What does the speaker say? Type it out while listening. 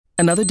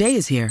Another day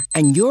is here,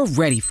 and you're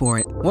ready for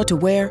it. What to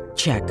wear?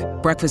 Check.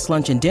 Breakfast,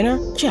 lunch, and dinner?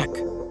 Check.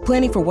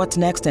 Planning for what's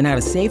next and how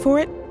to save for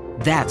it?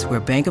 That's where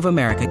Bank of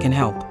America can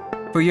help.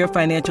 For your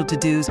financial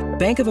to-dos,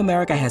 Bank of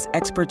America has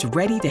experts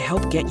ready to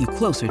help get you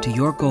closer to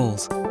your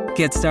goals.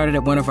 Get started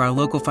at one of our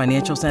local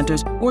financial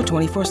centers or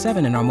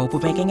 24/7 in our mobile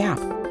banking app.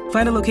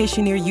 Find a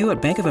location near you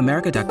at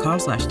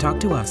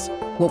bankofamerica.com/talktous.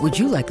 What would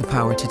you like the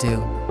power to do?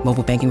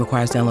 Mobile banking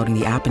requires downloading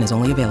the app and is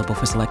only available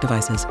for select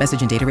devices.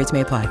 Message and data rates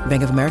may apply.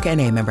 Bank of America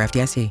N.A., member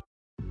FDIC.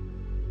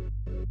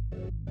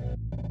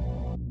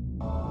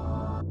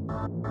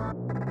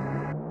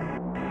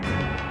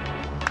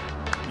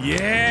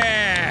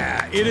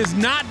 Yeah, it is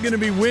not going to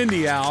be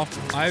windy, Al.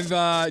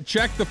 I've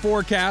checked the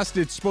forecast.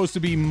 It's supposed to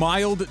be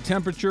mild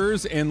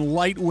temperatures and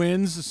light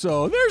winds,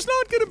 so there's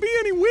not going to be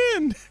any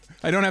wind.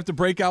 I don't have to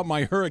break out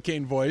my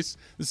hurricane voice.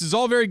 This is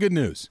all very good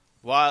news.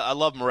 Well, I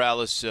love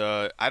Morales.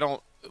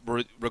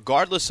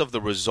 Regardless of the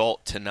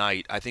result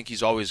tonight, I think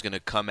he's always going to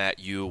come at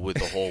you with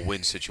the whole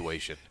win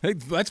situation. Hey,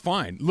 that's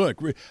fine. Look,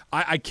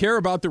 I care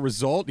about the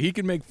result. He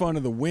can make fun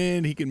of the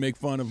win. He can make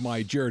fun of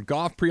my Jared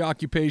Goff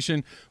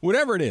preoccupation.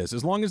 Whatever it is,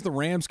 as long as the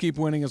Rams keep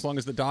winning, as long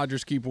as the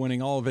Dodgers keep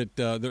winning, all of it,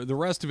 the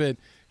rest of it,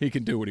 he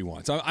can do what he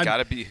wants.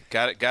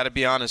 Gotta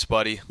be honest,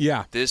 buddy.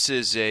 Yeah, this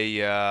is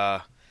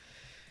a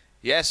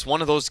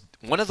one of those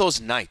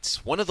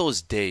nights, one of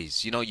those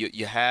days. You know,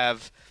 you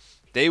have.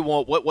 They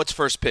won't. What's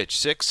first pitch?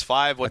 6,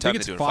 5? What time are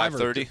they doing?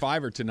 5:30.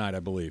 5 or tonight,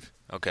 I believe.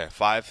 Okay,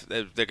 5.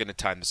 They're going to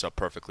time this up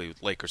perfectly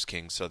with Lakers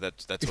Kings, so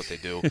that's what they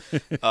do.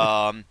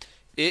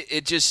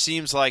 It just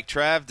seems like,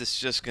 Trav, this is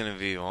just going to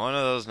be one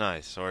of those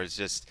nights, or it's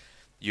just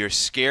you're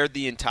scared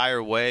the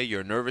entire way,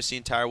 you're nervous the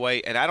entire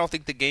way, and I don't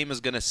think the game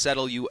is going to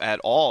settle you at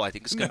all. I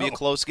think it's going to be a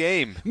close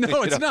game.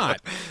 No, it's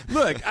not.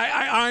 Look,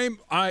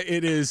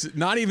 it is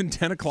not even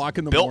 10 o'clock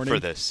in the morning.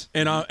 Built for this,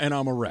 and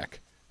I'm a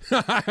wreck.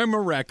 I'm a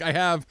wreck. I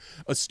have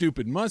a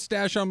stupid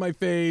mustache on my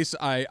face.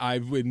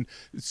 I've been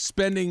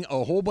spending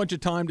a whole bunch of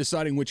time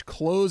deciding which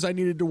clothes I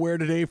needed to wear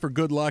today for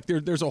good luck.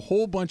 There's a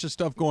whole bunch of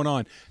stuff going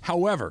on.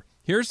 However,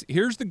 here's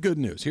the good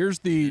news. Here's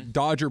the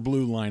Dodger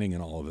blue lining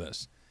in all of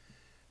this.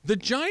 The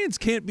Giants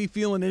can't be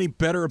feeling any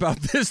better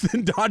about this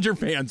than Dodger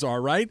fans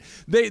are, right?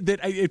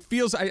 It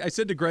feels. I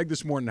said to Greg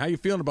this morning, "How you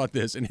feeling about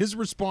this?" And his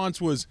response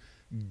was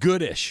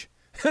goodish.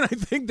 And I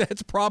think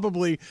that's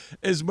probably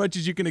as much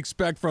as you can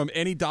expect from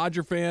any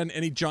Dodger fan,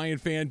 any Giant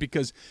fan,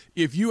 because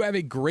if you have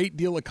a great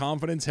deal of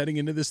confidence heading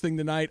into this thing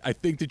tonight, I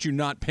think that you're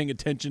not paying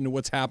attention to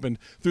what's happened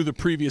through the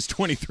previous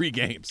 23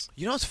 games.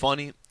 You know what's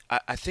funny?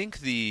 I think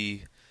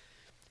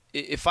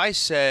if I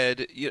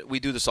said, we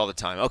do this all the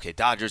time, okay,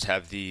 Dodgers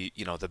have the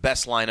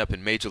best lineup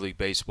in Major League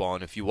Baseball,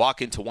 and if you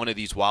walk into one of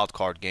these wild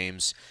card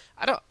games,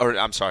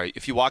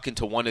 if you walk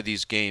into one of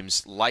these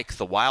games like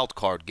the wild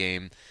card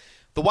game,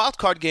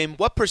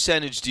 what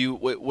percentage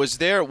was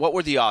there? What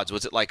were the odds?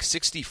 Was it like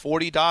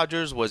 60-40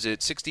 Dodgers? Was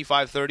it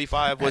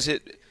 65-35? Was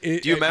it? Do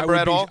you remember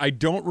at all? I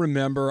don't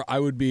remember. I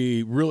would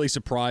be really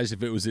surprised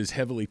if it was as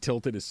heavily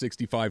tilted as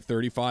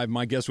 65-35.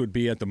 My guess would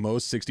be at the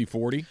most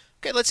 60-40.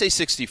 Okay, let's say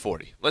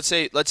 60-40. Let's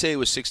say it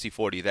was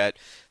 60-40. That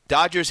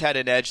Dodgers had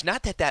an edge.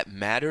 Not that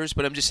matters,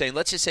 but I'm just saying.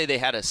 Let's just say they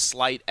had a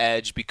slight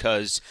edge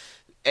because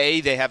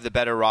A, they have the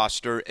better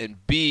roster,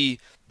 and B,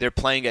 they're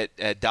playing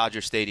at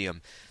Dodger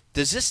Stadium.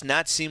 Does this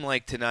not seem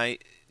like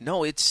tonight?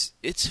 No, it's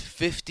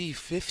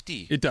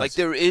 50-50. It does. Like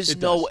there is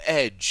no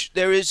edge.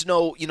 There is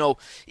no,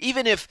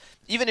 even if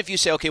you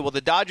say, okay, well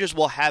the Dodgers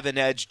will have an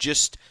edge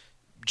just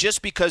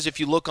because if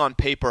you look on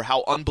paper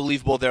how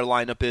unbelievable their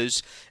lineup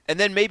is, and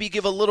then maybe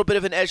give a little bit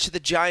of an edge to the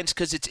Giants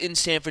because it's in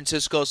San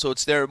Francisco, so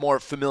it's their more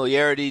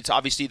familiarity. It's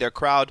obviously their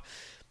crowd.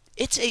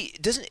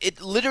 It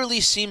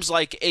literally seems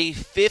like a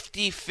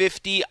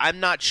 50-50. I'm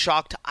not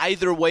shocked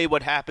either way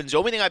what happens. The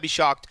only thing I'd be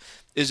shocked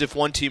is if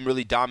one team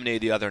really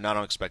dominated the other, and I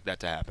don't expect that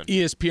to happen.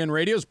 ESPN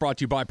Radio is brought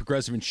to you by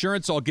Progressive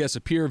Insurance. All guests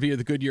appear via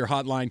the Goodyear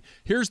hotline.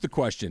 Here's the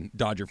question,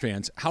 Dodger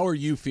fans. How are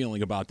you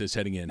feeling about this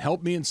heading in?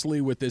 Help me and Slee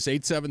with this,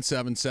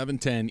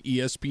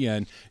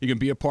 877-710-ESPN. You can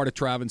be a part of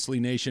Trav and Slee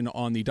Nation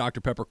on the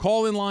Dr. Pepper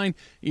call-in line.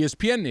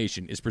 ESPN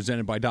Nation is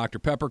presented by Dr.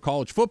 Pepper.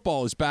 College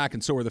football is back,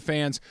 and so are the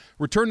fans.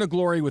 Return to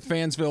glory with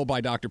Fansville by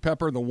Dr.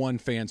 Pepper, the one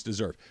fans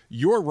deserve.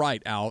 You're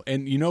right, Al,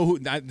 and you know who?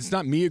 It's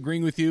not me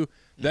agreeing with you.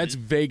 That's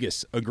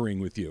Vegas agreeing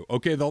with you.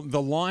 Okay, the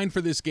line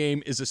for this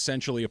game is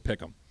essentially a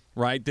pick'em,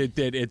 right?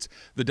 That it's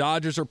the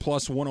Dodgers are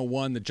plus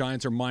 101, the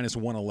Giants are minus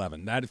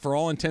 111. That, for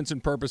all intents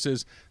and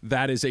purposes,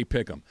 that is a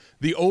pick'em.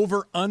 The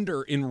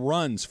over/under in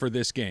runs for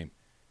this game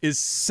is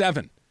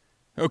 7.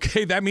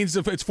 Okay, that means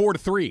if it's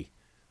 4-3.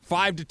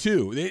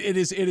 5-2. It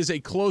is a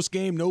close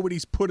game.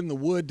 Nobody's putting the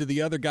wood to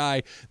the other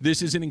guy.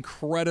 This is an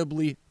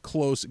incredibly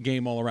close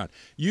game all around.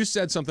 You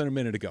said something a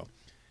minute ago.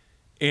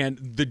 And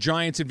the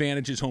Giants'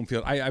 advantage is home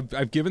field.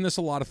 I've given this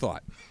a lot of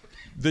thought.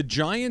 The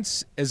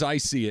Giants, as I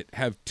see it,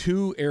 have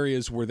 2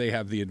 areas where they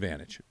have the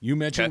advantage. You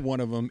mentioned one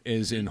of them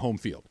is in home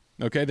field.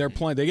 Okay, they're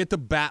playing. They get to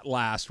bat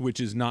last,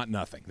 which is not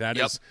nothing.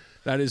 That's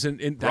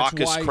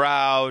raucous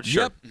crowd.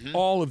 Sure. Yep,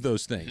 all of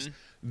those things.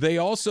 They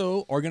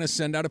also are going to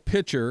send out a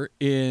pitcher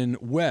in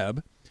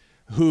Webb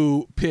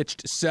who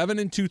pitched 7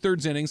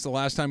 2/3 innings the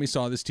last time he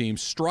saw this team,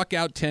 struck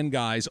out 10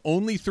 guys,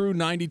 only threw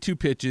 92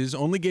 pitches,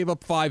 only gave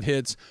up 5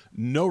 hits,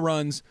 no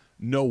runs,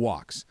 no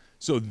walks.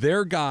 So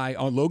their guy,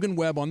 Logan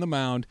Webb on the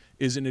mound,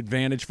 is an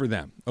advantage for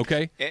them,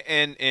 okay?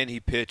 And he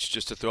pitched,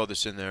 just to throw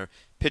this in there,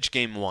 pitch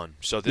game 1.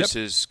 So this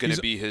is going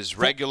to be his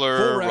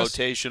regular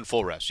rotation,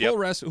 full rest. Full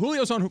rest.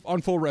 Julio's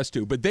on full rest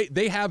too, but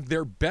they have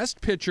their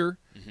best pitcher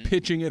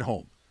pitching at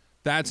home.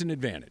 That's an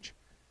advantage.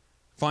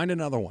 Find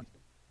another one.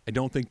 I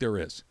don't think there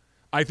is.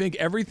 I think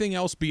everything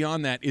else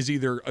beyond that is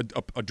either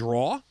a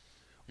draw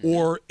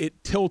or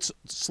it tilts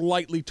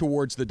slightly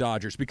towards the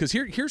Dodgers. Because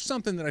here's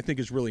something that I think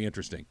is really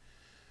interesting.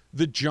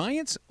 The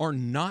Giants are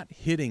not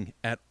hitting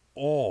at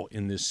all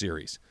in this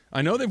series.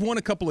 I know they've won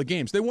a couple of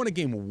games. They won a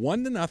game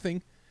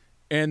 1-0,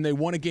 and they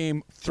won a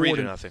game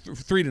 3-0.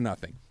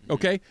 3-0.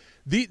 Okay,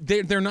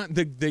 they're not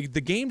the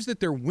games that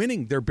they're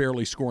winning. They're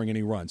barely scoring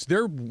any runs.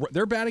 Their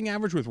batting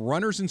average with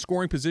runners in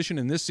scoring position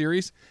in this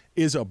series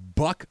is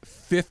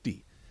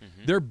 $150.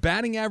 Their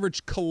batting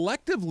average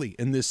collectively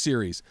in this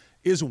series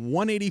is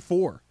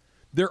 184.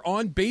 Their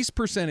on base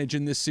percentage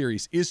in this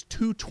series is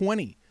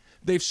 220.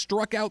 They've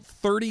struck out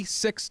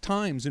 36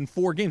 times in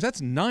 4 games.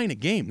 That's 9 a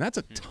game. That's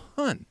a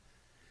ton.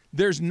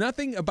 There's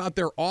nothing about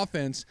their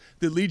offense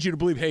that leads you to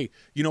believe, hey,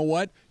 you know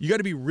what? You got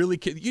to be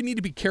you need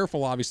to be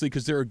careful, obviously,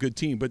 because they're a good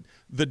team. But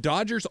the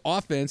Dodgers'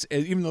 offense,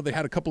 even though they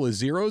had a couple of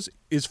zeros,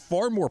 is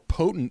far more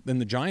potent than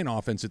the Giant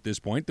offense at this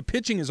point. The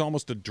pitching is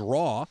almost a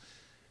draw.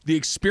 The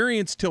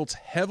experience tilts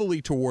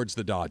heavily towards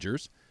the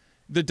Dodgers.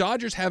 The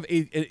Dodgers have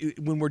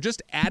when we're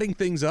just adding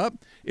things up,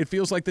 it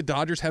feels like the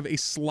Dodgers have a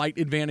slight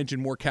advantage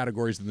in more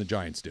categories than the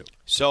Giants do.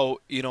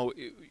 So,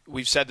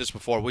 we've said this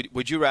before.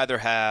 Would you rather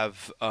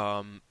have,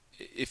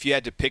 if you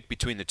had to pick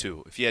between the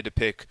two, if you had to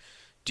pick,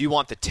 do you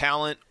want the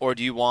talent or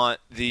do you want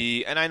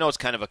and I know it's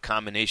kind of a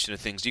combination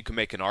of things. You can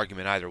make an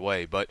argument either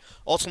way, but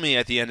ultimately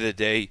at the end of the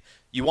day,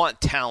 you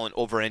want talent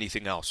over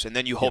anything else, and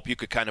then you hope you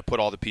could kind of put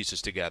all the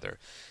pieces together.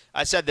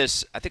 I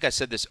think I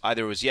said this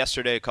either it was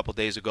yesterday, a couple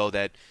days ago,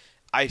 that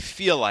I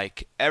feel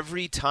like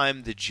every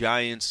time the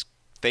Giants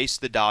face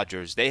the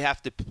Dodgers, they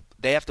have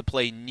to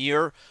play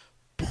near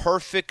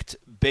perfect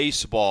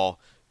baseball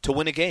to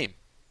win a game.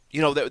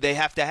 They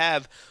have to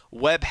have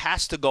Webb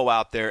has to go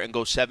out there and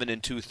go 7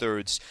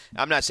 2/3.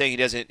 I'm not saying he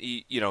doesn't.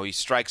 He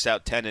strikes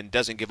out 10 and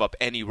doesn't give up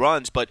any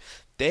runs, but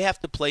they have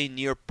to play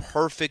near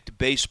perfect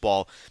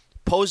baseball.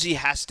 Posey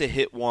has to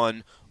hit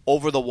one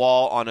over the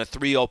wall on a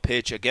 3-0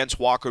 pitch against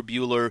Walker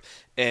Buehler,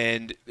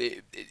 and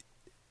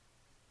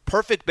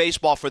perfect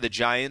baseball for the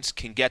Giants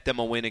can get them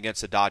a win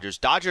against the Dodgers.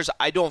 Dodgers,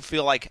 I don't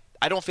feel like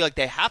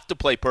they have to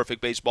play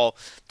perfect baseball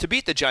to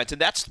beat the Giants, and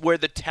that's where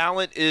the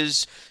talent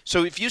is.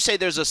 So if you say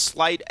there's a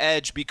slight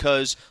edge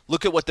because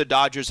look at what the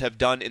Dodgers have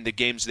done in the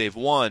games they've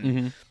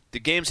won, the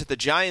games that the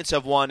Giants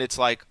have won, it's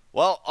like,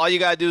 well, all you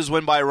got to do is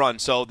win by a run.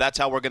 So that's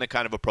how we're going to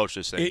kind of approach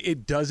this thing.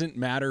 It doesn't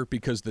matter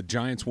because the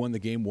Giants won the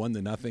game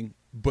 1-0.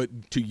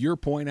 But to your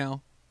point,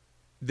 Al,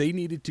 they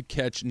needed to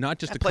catch not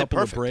just a couple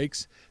of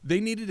breaks. They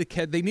needed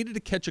to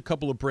catch a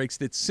couple of breaks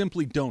that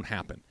simply don't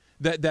happen.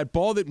 That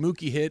ball that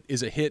Mookie hit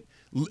is a hit.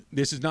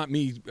 This is not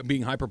me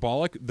being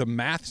hyperbolic. The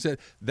math said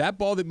that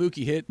ball that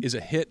Mookie hit is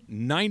a hit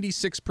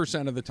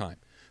 96% of the time.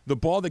 The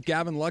ball that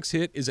Gavin Lux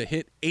hit is a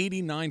hit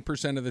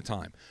 89% of the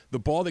time. The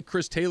ball that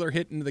Chris Taylor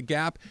hit into the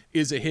gap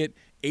is a hit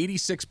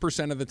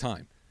 86% of the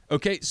time.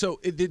 Okay,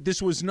 so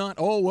this was not,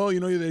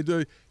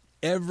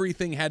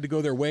 everything had to go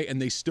their way,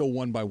 and they still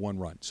won by 1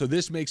 run. So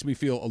this makes me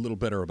feel a little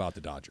better about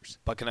the Dodgers.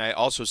 But can I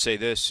also say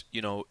this?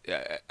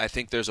 I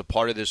think there's a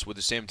part of this with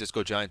the San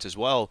Francisco Giants as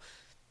well.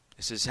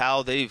 This is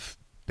how they've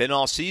been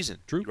all season.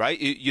 True. Right?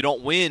 You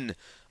don't win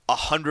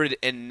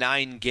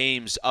 109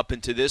 games up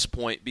into this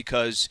point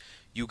because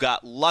you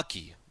got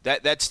lucky.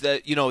 That's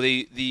the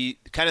the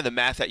kind of the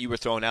math that you were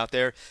throwing out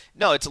there.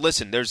 No,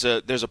 listen. There's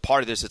a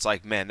part of this. It's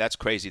like, man, that's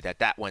crazy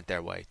that went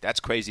their way. That's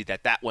crazy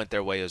that went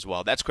their way as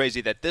well. That's crazy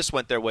that this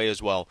went their way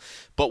as well.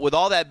 But with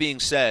all that being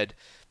said,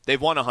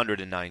 they've won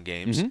 109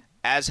 games,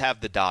 as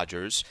have the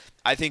Dodgers.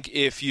 I think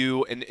if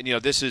you and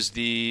this is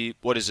the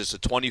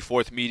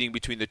 24th meeting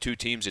between the two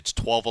teams. It's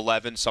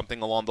 12-11,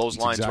 something along those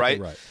lines, exactly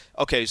right?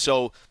 Okay,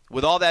 so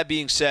with all that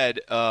being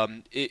said,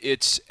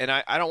 it's and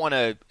I don't want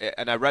to.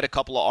 And I read a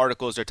couple of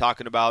articles. They're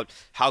talking about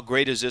how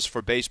great is this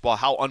for baseball?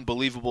 How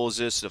unbelievable is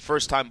this? The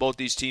first time both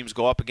these teams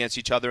go up against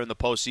each other in the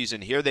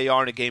postseason. Here they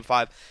are in a Game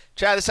 5.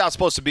 Chad, this is how it's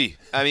supposed to be.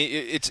 I mean,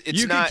 it's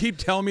you not. You can keep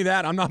telling me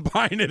that. I'm not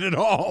buying it at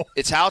all.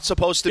 It's how it's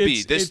supposed to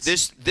be.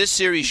 This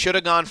series should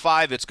have gone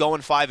 5. It's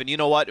going 5. And you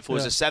know what? If it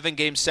was a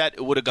 7-game set,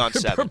 it would have gone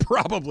 7.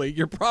 Probably.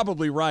 You're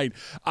probably right.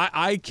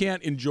 I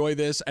can't enjoy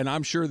this, and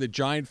I'm sure the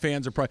Giant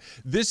fans are probably.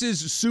 This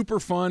is super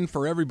fun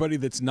for everybody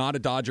that's not a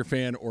Dodger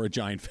fan or a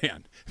Giant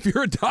fan. If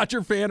you're a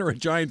Dodger fan or a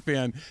Giant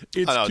fan,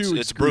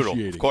 it's brutal.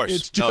 Of course.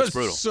 It's just it's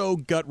brutal. So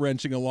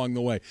gut-wrenching along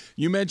the way.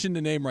 You mentioned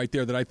a name right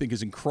there that I think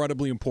is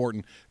incredibly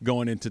important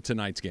going into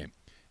tonight's game.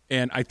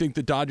 And I think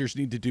the Dodgers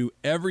need to do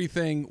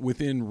everything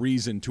within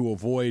reason to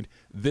avoid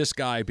this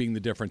guy being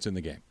the difference in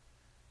the game.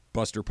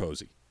 Buster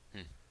Posey.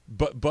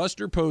 But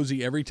Buster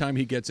Posey, every time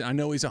he gets, I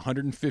know he's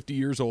 150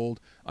 years old.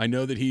 I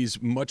know that he's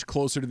much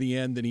closer to the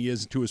end than he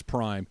is to his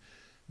prime.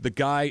 The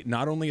guy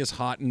not only is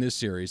hot in this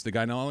series, the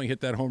guy not only hit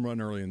that home run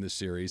early in this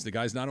series, the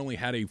guy's not only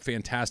had a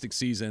fantastic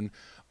season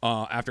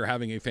after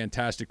having a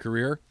fantastic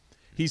career,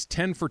 he's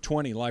 10 for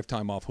 20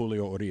 lifetime off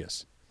Julio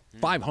Urias.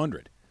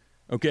 500.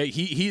 Okay,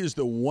 he is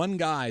the one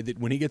guy that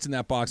when he gets in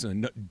that box,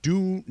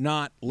 do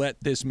not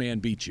let this man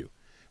beat you.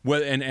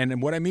 Well, and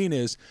what I mean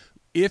is,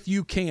 if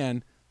you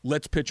can,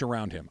 let's pitch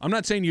around him. I'm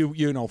not saying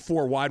you know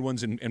 4 wide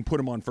ones and put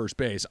him on first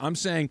base. I'm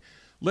saying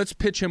let's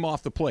pitch him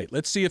off the plate.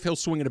 Let's see if he'll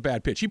swing at a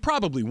bad pitch. He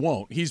probably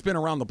won't. He's been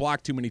around the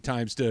block too many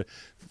times to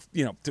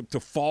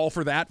fall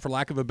for that, for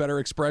lack of a better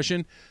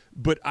expression.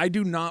 But I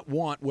do not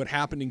want what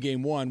happened in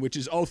Game 1, which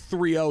is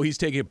 3-0. He's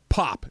taking a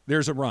pop.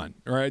 There's a run.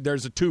 All right,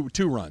 there's a two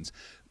runs.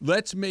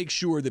 Let's make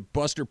sure that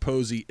Buster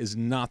Posey is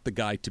not the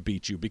guy to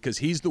beat you, because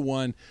he's the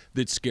one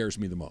that scares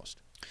me the most.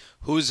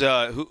 Who is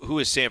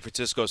San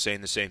Francisco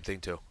saying the same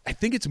thing to? I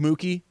think it's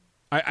Mookie.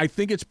 I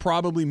think it's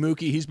probably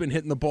Mookie. He's been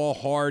hitting the ball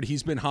hard.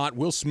 He's been hot.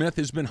 Will Smith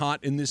has been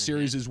hot in this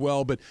series as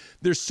well. But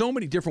there's so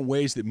many different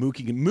ways that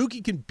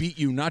Mookie can beat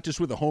you, not just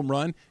with a home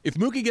run. If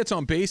Mookie gets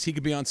on base, he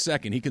could be on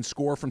second. He can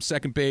score from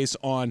second base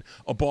on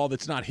a ball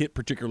that's not hit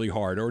particularly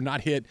hard or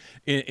not hit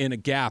in a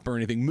gap or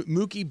anything.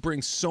 Mookie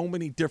brings so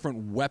many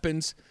different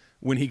weapons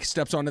when he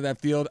steps onto that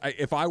field.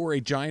 If I were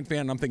a Giant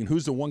fan, I'm thinking,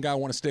 who's the one guy I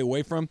want to stay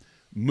away from?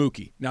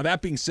 Mookie. Now,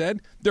 that being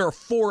said, there are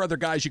 4 other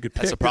guys you could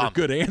pick that are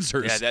good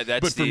answers. Yeah,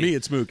 but for me,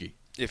 it's Mookie.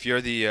 If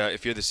you're the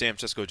San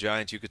Francisco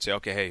Giants, you could say,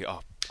 okay, hey,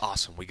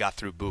 awesome, we got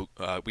through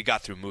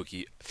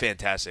Mookie,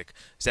 fantastic.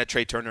 Is that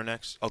Trey Turner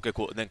next? Okay,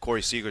 cool. And then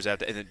Corey Seager's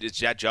after, and then is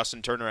that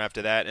Justin Turner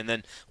after that? And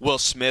then Will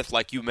Smith,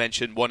 like you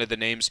mentioned, one of the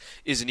names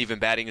isn't even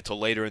batting until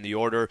later in the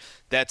order.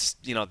 That's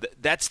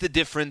that's the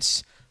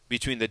difference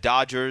between the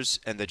Dodgers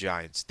and the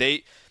Giants.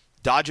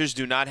 Dodgers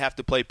do not have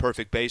to play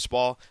perfect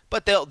baseball,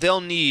 but they'll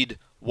need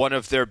one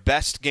of their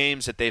best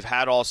games that they've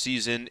had all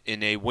season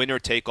in a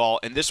winner-take-all.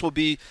 And this will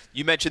be,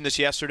 you mentioned this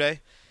yesterday,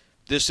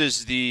 this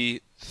is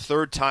the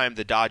 3rd time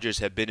the Dodgers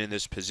have been in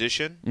this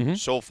position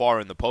so far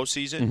in the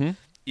postseason,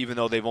 even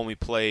though they've only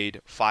played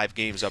 5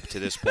 games up to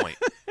this point.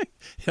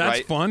 That's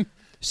right? fun.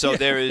 So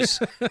there's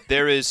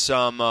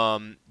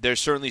some there's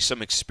certainly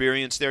some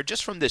experience there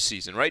just from this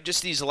season, right?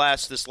 Just this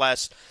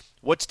last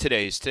what's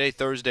today? Is today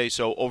Thursday?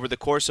 So over the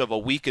course of a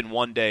week and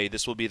 1 day,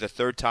 this will be the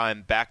 3rd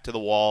time back to the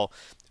wall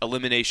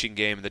elimination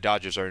game, and the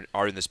Dodgers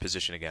are in this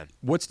position again.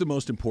 What's the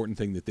most important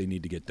thing that they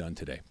need to get done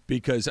today?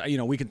 Because,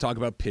 we can talk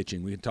about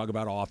pitching, we can talk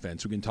about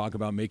offense, we can talk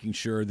about making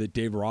sure that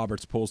Dave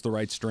Roberts pulls the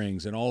right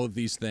strings and all of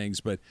these things,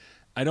 but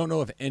I don't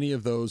know if any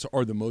of those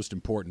are the most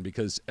important,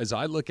 because as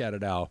I look at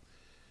it, Al,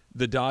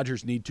 the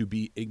Dodgers need to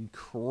be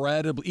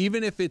incredibly,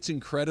 even if it's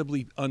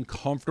incredibly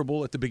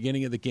uncomfortable at the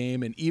beginning of the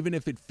game, and even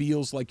if it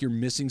feels like you're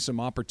missing some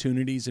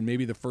opportunities in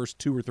maybe the first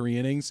 2 or 3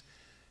 innings,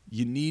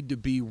 you need to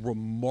be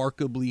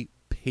remarkably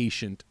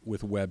patient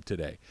with Webb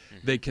today.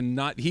 They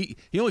cannot. He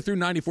only threw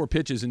 94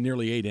 pitches in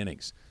nearly 8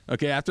 innings.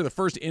 Okay, after the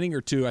first inning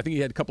or two, I think he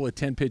had a couple of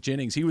 10-pitch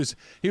innings. He was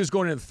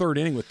going into the 3rd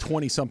inning with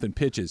 20-something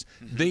pitches.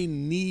 They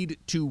need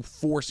to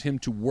force him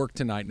to work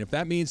tonight, and if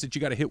that means that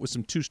you got to hit with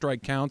some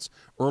 2-strike counts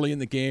early in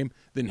the game,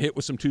 then hit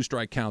with some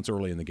 2-strike counts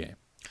early in the game.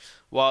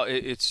 Well,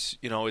 it's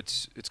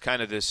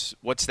kind of this.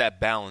 What's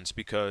that balance?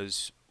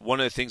 Because one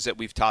of the things that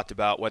we've talked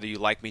about, whether you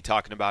like me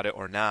talking about it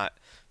or not,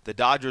 the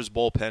Dodgers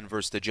bullpen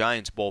versus the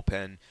Giants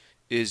bullpen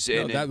is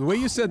the way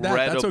you said that,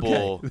 that's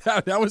okay.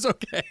 That was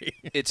okay.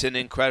 It's an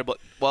incredible.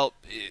 Well,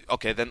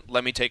 okay, then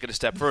let me take it a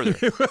step further. Be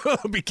careful.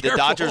 The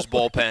Dodgers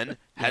bullpen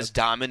has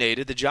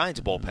dominated the Giants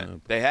bullpen.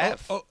 They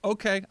have.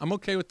 Okay, I'm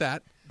okay with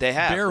that. They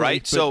have, barely,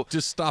 right? So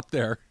just stop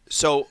there.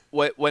 So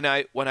when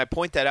I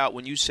point that out,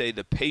 when you say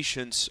the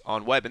patience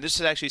on Webb, and this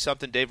is actually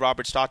something Dave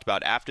Roberts talked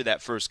about after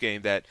that first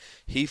game, that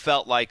he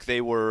felt like they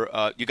were.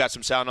 You got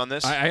some sound on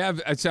this? I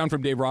have a sound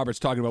from Dave Roberts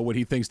talking about what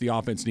he thinks the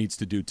offense needs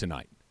to do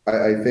tonight.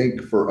 I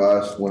think for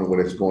us, when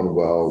it's going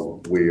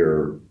well,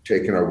 we're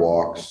taking our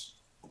walks.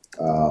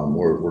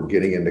 We're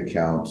getting into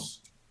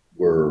counts.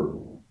 We're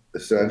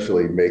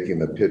essentially making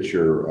the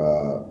pitcher,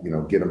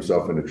 get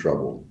himself into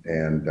trouble,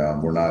 and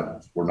we're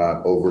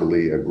not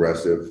overly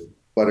aggressive,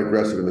 but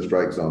aggressive in the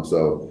strike zone.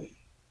 So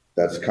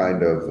that's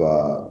kind of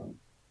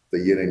the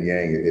yin and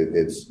yang.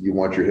 It's you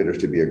want your hitters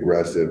to be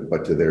aggressive,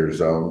 but to their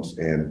zones.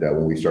 And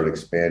when we start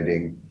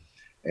expanding.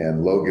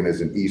 And Logan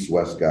is an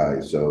east-west guy,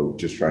 so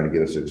just trying to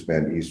get us to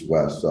expand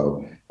east-west.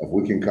 So if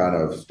we can kind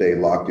of stay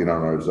locked in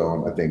on our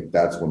zone, I think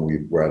that's when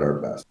we're at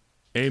our best.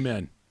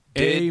 Amen.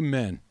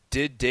 Amen.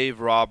 Did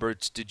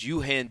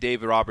you hand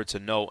David Roberts a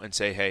note and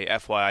say, hey,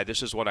 FYI,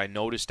 this is what I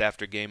noticed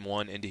after Game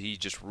 1, and did he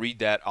just read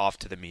that off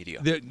to the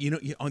media? Dave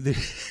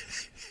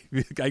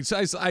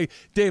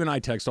and I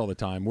text all the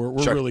time.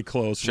 We're sure. really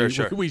close. Sure,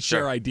 we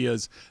share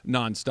ideas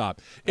nonstop.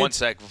 One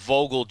sec.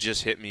 Vogel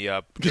just hit me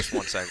up. Just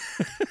 1 second.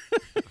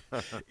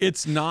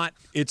 It's not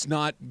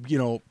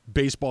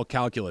baseball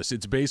calculus.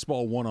 It's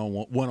baseball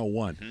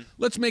 101.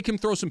 Let's make him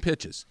throw some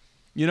pitches.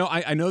 You know,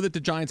 I know that the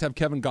Giants have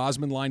Kevin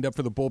Gausman lined up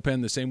for the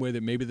bullpen the same way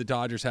that maybe the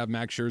Dodgers have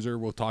Max Scherzer.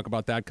 We'll talk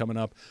about that coming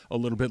up a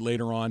little bit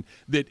later on.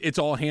 That it's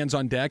all hands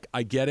on deck.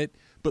 I get it.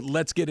 But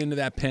let's get into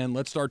that pen.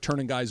 Let's start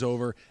turning guys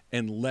over,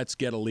 and let's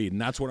get a lead. And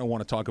that's what I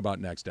want to talk about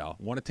next, Al.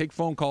 I want to take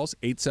phone calls,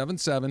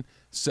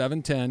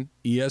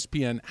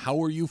 877-710-ESPN.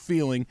 How are you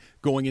feeling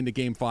going into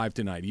Game 5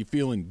 tonight? Are you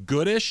feeling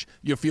goodish?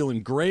 You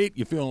feeling great?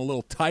 You feeling a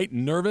little tight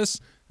and nervous?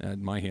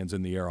 My hand's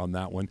in the air on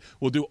that one.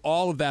 We'll do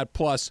all of that,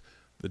 plus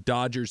the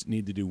Dodgers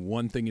need to do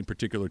one thing in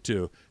particular,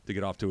 too, to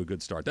get off to a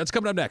good start. That's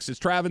coming up next. It's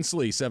Travis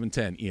Lee,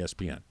 710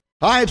 ESPN.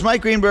 Hi, it's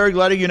Mike Greenberg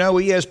letting you know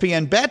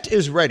ESPN Bet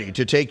is ready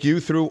to take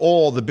you through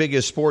all the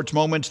biggest sports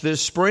moments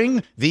this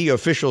spring. The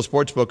official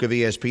sportsbook of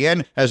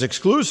ESPN has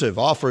exclusive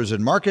offers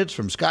and markets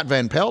from Scott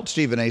Van Pelt,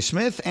 Stephen A.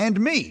 Smith,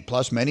 and me,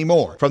 plus many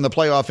more. From the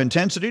playoff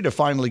intensity to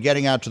finally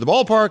getting out to the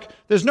ballpark,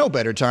 there's no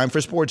better time for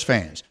sports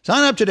fans.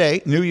 Sign up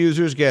today. New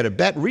users get a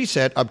bet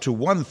reset up to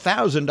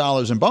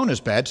 $1,000 in bonus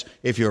bets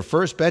if your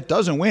first bet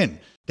doesn't win.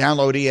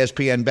 Download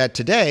ESPN Bet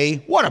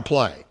today. What a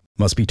play.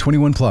 Must be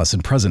 21 plus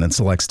and present in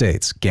select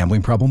states.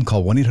 Gambling problem?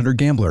 Call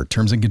 1-800-GAMBLER.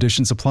 Terms and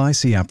conditions apply.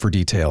 See app for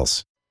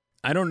details.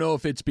 I don't know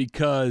if it's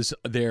because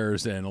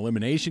there's an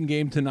elimination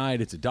game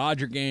tonight. It's a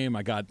Dodger game.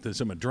 I got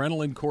some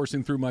adrenaline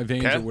coursing through my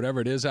veins or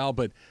whatever it is, Al.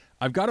 But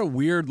I've got a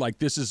weird,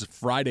 this is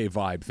Friday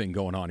vibe thing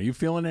going on. Are you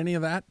feeling any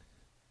of that?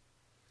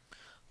 A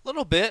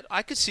little bit.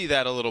 I could see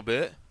that a little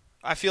bit.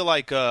 I feel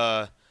like,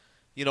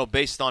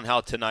 based on how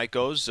tonight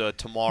goes,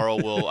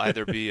 tomorrow will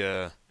either be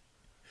a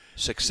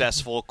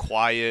successful,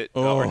 quiet,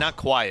 or not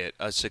quiet,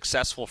 a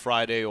successful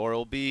Friday, or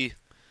it'll be,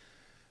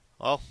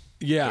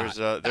 there's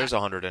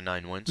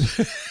 109 wins.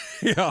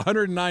 Yeah,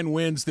 109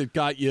 wins that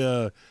got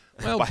you,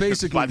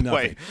 basically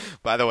nothing.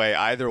 By the way,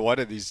 either one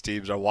of these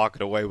teams are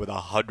walking away with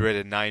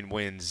 109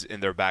 wins in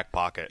their back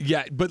pocket.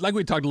 Yeah, but like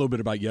we talked a little bit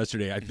about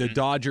yesterday, the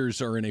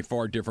Dodgers are in a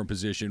far different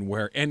position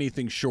where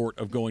anything short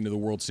of going to the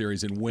World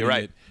Series and winning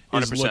it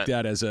is 100%. Looked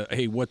at as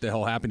hey, what the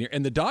hell happened here?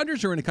 And the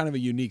Dodgers are in a kind of a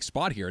unique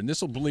spot here, and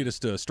this will lead us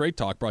to Straight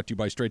Talk, brought to you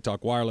by Straight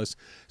Talk Wireless.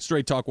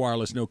 Straight Talk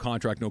Wireless, no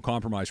contract, no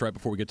compromise, right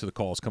before we get to the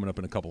calls coming up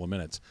in a couple of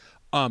minutes.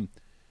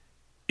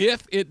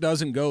 If it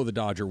doesn't go the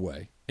Dodger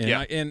way,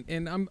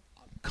 and I'm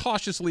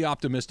cautiously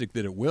optimistic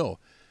that it will,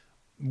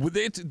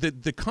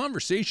 the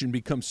conversation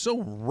becomes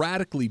so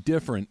radically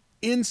different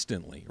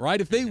instantly,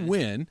 right? If they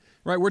win,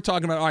 right, we're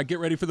talking about, all right, get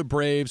ready for the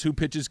Braves, who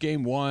pitches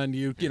game one,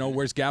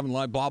 where's Gavin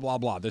Lux, blah, blah,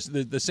 blah.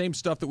 The same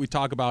stuff that we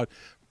talk about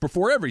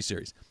before every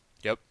series.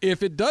 Yep.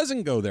 If it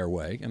doesn't go their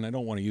way, and I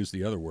don't want to use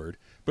the other word,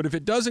 but if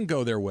it doesn't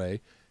go their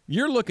way,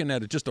 you're looking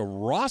at just a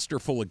roster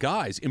full of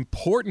guys,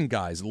 important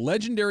guys,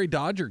 legendary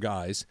Dodger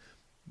guys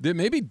that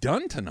may be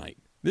done tonight.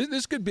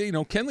 This could be,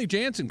 Kenley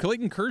Jansen,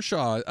 Clayton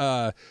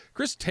Kershaw,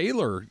 Chris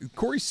Taylor,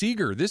 Corey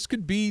Seager. This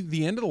could be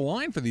the end of the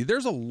line for these.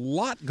 There's a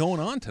lot going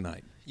on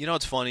tonight.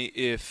 It's funny.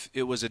 If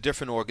it was a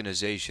different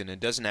organization, it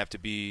doesn't have to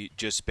be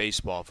just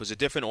baseball. If it was a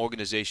different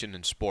organization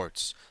in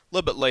sports, a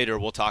little bit later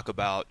we'll talk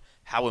about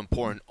how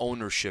important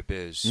ownership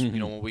is.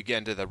 Mm-hmm. When we get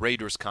into the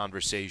Raiders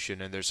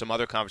conversation, and there's some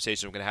other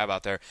conversations we're going to have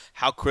out there,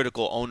 how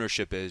critical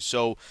ownership is.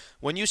 So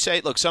when you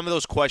say, look, some of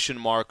those question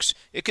marks,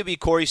 it could be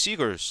Corey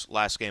Seager's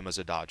last game as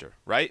a Dodger,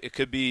 right? It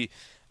could be,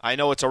 I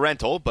know it's a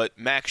rental, but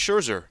Max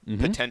Scherzer,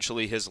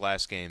 potentially his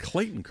last game.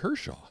 Clayton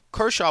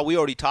Kershaw, we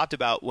already talked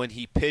about when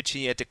he pitched,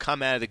 he had to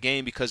come out of the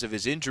game because of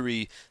his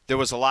injury. There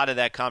was a lot of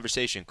that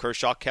conversation.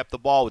 Kershaw kept the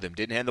ball with him,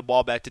 didn't hand the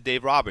ball back to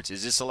Dave Roberts.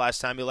 Is this the last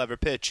time he'll ever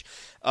pitch?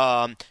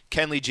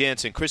 Kenley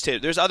Jansen, Chris Taylor.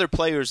 There's other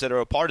players that are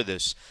a part of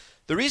this.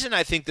 The reason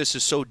I think this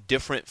is so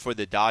different for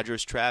the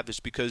Dodgers, Trav, is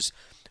because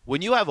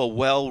when you have a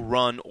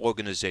well-run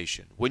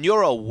organization, when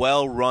you're a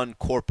well-run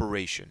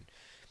corporation,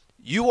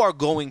 you are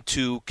going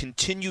to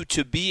continue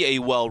to be a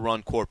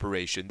well-run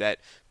corporation, that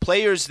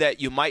players that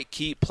you might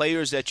keep,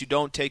 players that you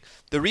don't take.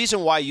 The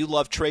reason why you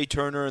love Trey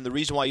Turner and the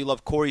reason why you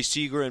love Corey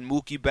Seager and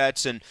Mookie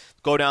Betts and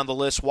go down the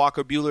list,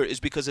 Walker Buehler, is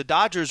because the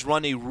Dodgers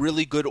run a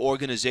really good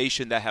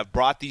organization that have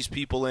brought these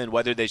people in,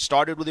 whether they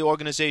started with the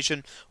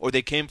organization or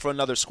they came from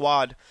another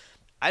squad.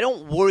 I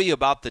don't worry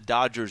about the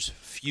Dodgers'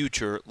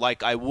 future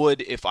like I would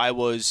if I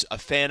was a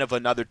fan of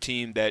another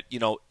team that,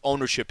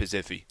 ownership is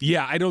iffy.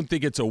 Yeah, I don't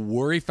think it's a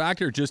worry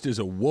factor, just as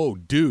a, whoa,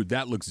 dude,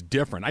 that looks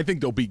different. I think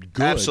they'll be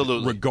good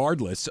Absolutely.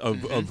 Regardless of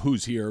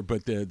who's here,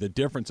 but the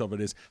difference of it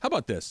is, how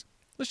about this?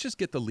 Let's just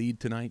get the lead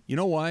tonight. You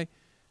know why?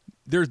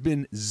 There's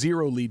been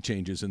 0 lead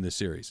changes in this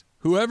series.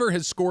 Whoever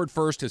has scored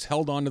first has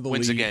held on to the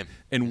wins lead the game.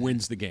 And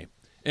wins the game.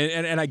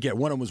 And I get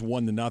one of them was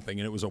 1-0, and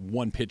it was a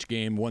one-pitch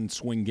game, one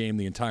swing game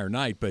the entire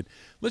night. But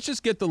let's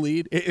just get the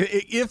lead.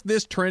 If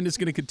this trend is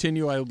going to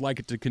continue, I would like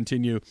it to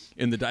continue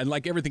and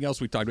like everything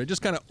else we talked about. It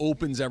just kind of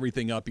opens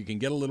everything up. You can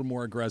get a little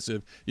more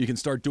aggressive. You can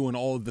start doing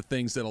all of the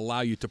things that allow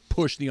you to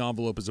push the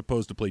envelope as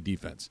opposed to play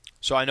defense.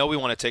 So I know we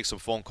want to take some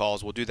phone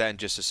calls. We'll do that in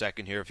just a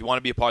second here. If you want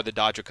to be a part of the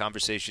Dodger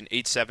conversation,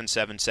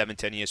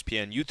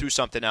 877-710-ESPN. You threw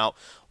something out.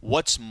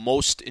 What's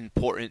most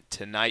important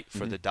tonight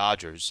for the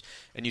Dodgers?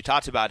 And you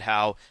talked about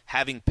how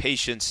having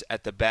patience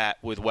at the bat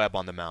with Webb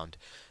on the mound.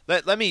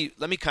 Let me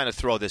kind of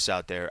throw this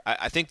out there.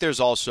 I think there's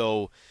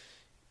also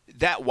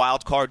that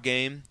wild card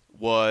game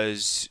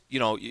was,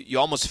 you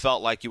almost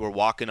felt like you were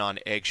walking on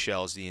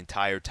eggshells the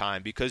entire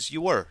time because you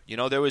were.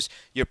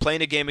 You're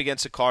playing a game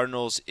against the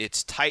Cardinals.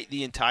 It's tight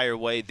the entire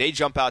way. They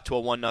jump out to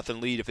a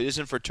 1-0 lead. If it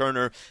isn't for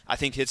Turner, I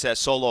think hits that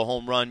solo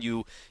home run,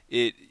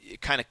 it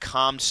kind of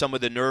calmed some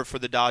of the nerve for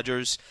the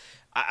Dodgers.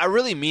 I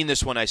really mean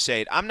this when I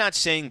say it. I'm not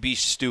saying be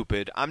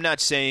stupid. I'm not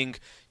saying,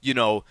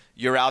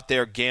 you're out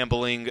there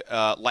gambling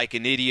like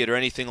an idiot or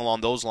anything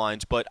along those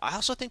lines. But I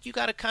also think you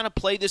got to kind of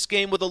play this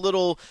game with a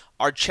little,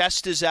 our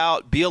chest is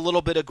out, be a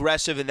little bit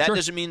aggressive. And that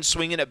doesn't mean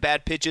swinging at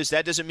bad pitches.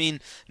 That doesn't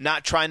mean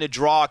not trying to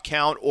draw a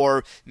count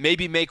or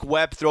maybe make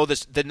Webb throw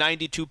the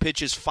 92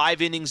 pitches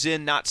 5 innings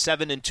in, not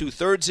 7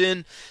 2/3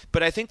 in.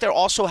 But I think there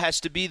also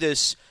has to be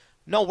this,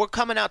 no, we're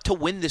coming out to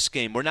win this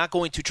game. We're not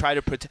going to try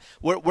to protect.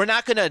 We're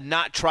not going to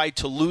not try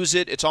to lose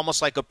it. It's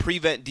almost like a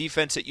prevent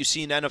defense that you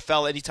see in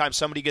NFL. Anytime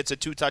somebody gets a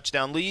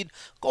 2-touchdown lead,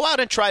 go out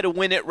and try to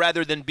win it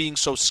rather than being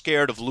so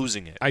scared of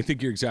losing it. I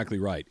think you're exactly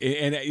right.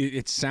 And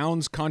it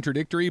sounds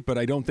contradictory, but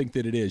I don't think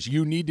that it is.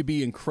 You need to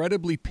be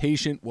incredibly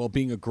patient while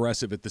being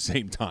aggressive at the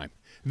same time.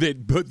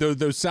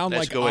 Those sound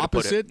like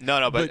opposite.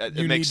 No, but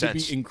you it makes need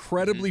sense. to be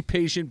incredibly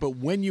patient, but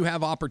when you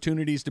have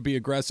opportunities to be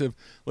aggressive,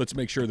 let's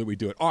make sure that we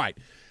do it. All right.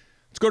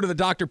 Let's go to the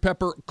Dr.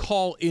 Pepper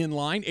call-in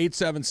line,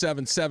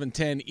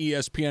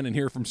 877-710-ESPN, and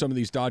hear from some of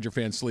these Dodger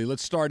fans, Slee.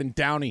 Let's start in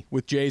Downey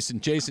with Jason.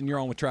 Jason, you're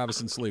on with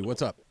Travis and Slee.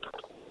 What's up?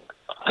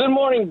 Good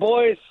morning,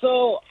 boys.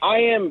 So I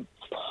am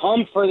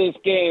pumped for this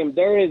game.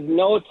 There is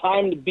no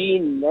time to be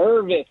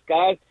nervous,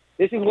 guys.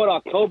 This is what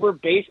October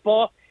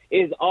baseball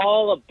is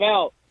all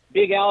about.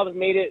 Big Al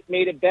made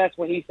it best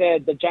when he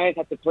said the Giants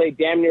have to play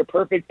damn near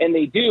perfect, and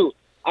they do.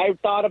 I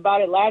thought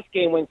about it last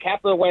game when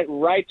Kepler went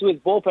right to his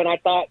bullpen. I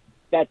thought,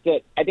 that's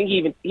it. I think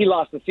he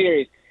lost the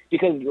series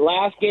because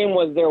last game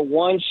was their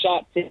one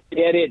shot to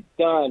get it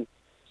done.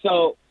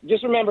 So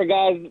just remember,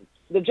 guys,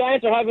 the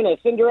Giants are having a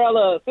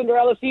Cinderella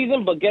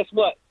season, but guess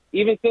what?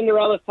 Even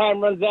Cinderella's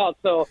time runs out.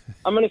 So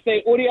I'm going to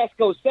say Urias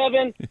goes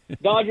 7,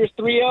 Dodgers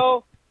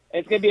 3-0, and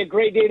it's going to be a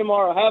great day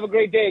tomorrow. Have a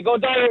great day. Go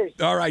Dodgers!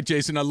 All right,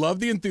 Jason, I love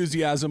the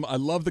enthusiasm. I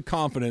love the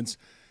confidence.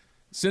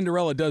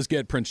 Cinderella does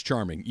get Prince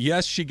Charming.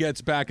 Yes, she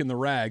gets back in the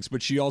rags,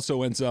 but she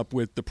also ends up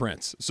with the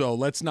prince. So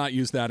let's not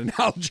use that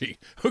analogy,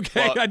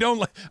 okay?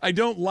 Well, I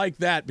don't like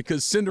that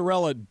because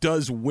Cinderella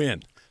does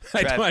win.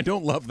 I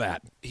don't love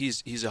that.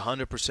 He's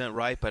 100%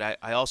 right, but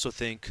I also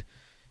think,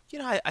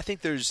 I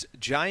think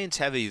Giants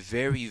have a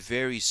very,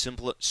 very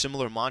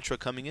similar mantra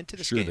coming into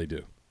this game. Sure they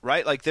do.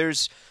 Right? Like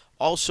there's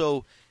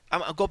also,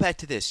 I'll go back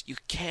to this. You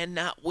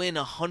cannot win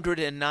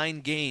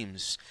 109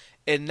 games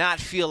and not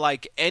feel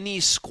like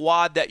any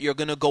squad that you're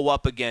going to go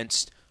up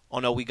against, oh,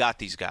 no, we got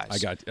these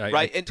guys.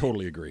 I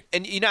totally agree.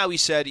 And how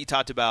he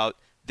talked about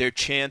their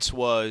chance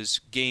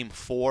was Game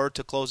 4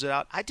 to close it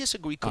out. I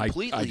disagree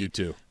completely. I do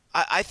too.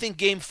 I think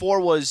Game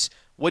 4 was,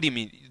 what do you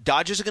mean?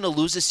 Dodgers are going to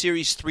lose the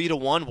series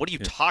 3-1? What are you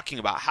talking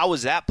about? How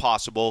is that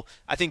possible?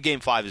 I think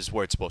Game 5 is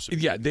where it's supposed to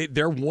be. Yeah,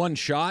 their one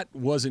shot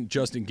wasn't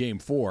just in Game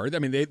 4. I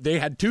mean, they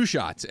had 2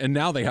 shots, and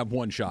now they have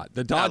 1 shot.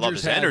 The Dodgers I love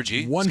his had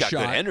energy. one He's got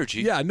shot. good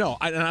energy. Yeah, no,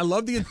 and I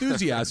love the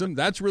enthusiasm.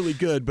 That's really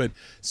good, but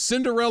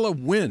Cinderella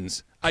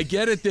wins. I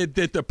get it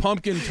that the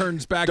pumpkin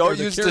turns back. Don't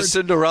use the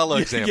Cinderella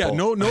example. Yeah,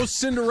 no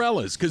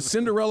Cinderellas, because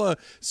Cinderella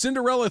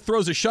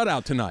throws a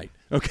shutout tonight.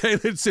 Okay,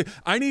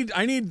 I need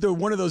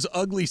one of those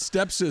ugly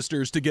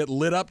stepsisters to get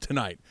lit up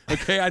tonight.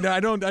 Okay, I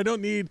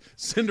don't need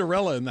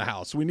Cinderella in the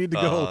house. We need to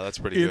go that's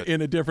pretty good.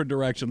 in a different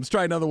direction. Let's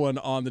try another one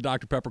on the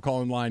Dr. Pepper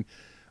call-in line.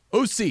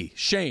 OC,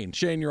 Shane,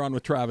 you're on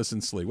with Travis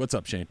and Slee. What's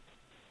up, Shane?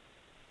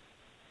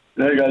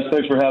 Hey, guys,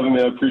 thanks for having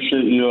me. I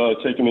appreciate you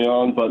taking me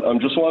on, but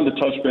just wanted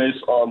to touch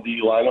base on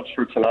the lineups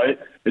for tonight.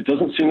 It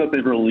doesn't seem that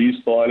they've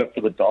released the lineup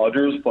for the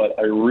Dodgers, but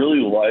I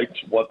really liked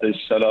what they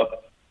set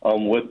up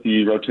with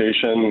the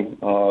rotation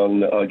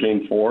on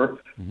Game 4.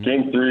 Mm-hmm.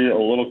 Game 3, a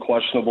little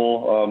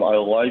questionable. I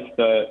like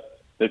that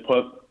they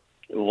put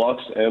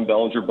Lux and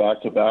Bellinger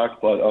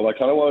back-to-back, but I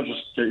kind of want to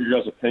just get your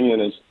guys' opinion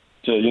as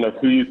to,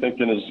 who you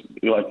thinking is,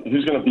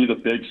 who's going to be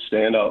the big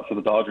standout for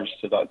the Dodgers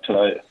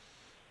tonight.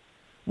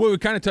 Well, we were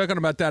kind of talking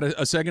about that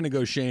a second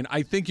ago, Shane.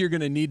 I think you're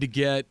going to need to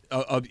get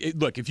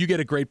look, if you get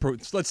a great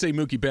let's say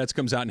Mookie Betts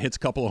comes out and hits a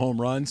couple of home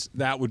runs,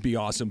 that would be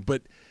awesome.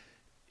 But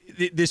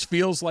this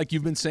feels like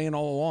you've been saying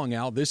all along,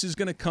 Al, this is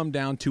going to come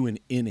down to an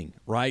inning,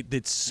 right?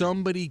 That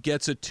somebody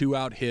gets a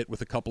 2-out hit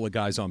with a couple of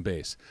guys on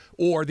base.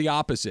 Or the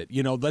opposite.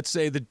 Let's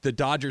say that the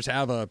Dodgers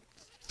have a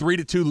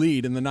 3-2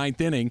 lead in the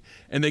 9th inning,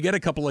 and they get a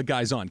couple of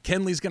guys on.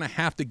 Kenley's going to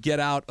have to get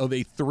out of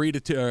a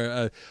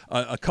 3-2,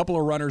 a couple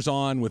of runners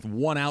on with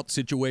 1-out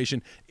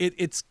situation.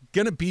 It's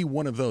going to be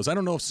one of those. I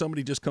don't know if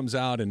somebody just comes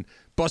out and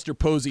Buster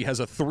Posey has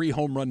a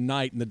 3-home-run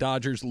night and the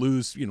Dodgers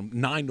lose,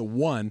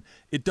 9-1.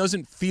 It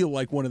doesn't feel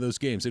like one of those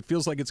games. It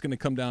feels like it's going to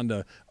come down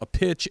to a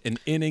pitch, an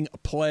inning, a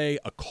play,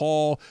 a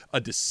call,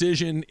 a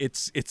decision.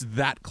 It's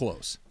that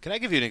close. Can I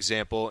give you an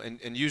example?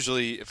 And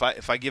usually, if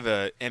I give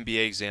an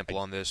NBA example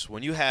on this,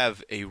 when you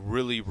have a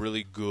really,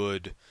 really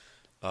good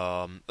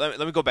let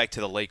me go back to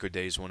the Laker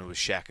days when it was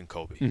Shaq and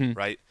Kobe,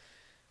 right?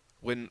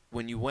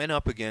 when you went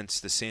up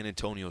against the San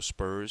Antonio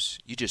Spurs,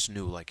 you just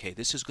knew, like, hey,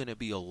 this is going to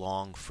be a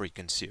long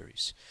freaking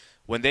series.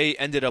 When they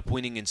ended up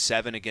winning in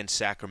 7 against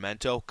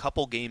Sacramento,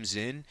 couple games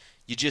in,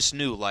 you just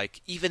knew,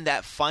 like, even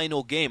that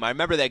final game. I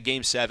remember that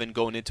Game 7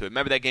 going into it.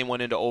 Remember that game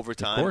went into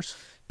overtime? Of course.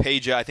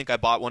 Peja, I think I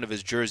bought one of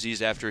his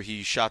jerseys after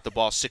he shot the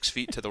ball 6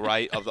 feet to the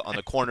right on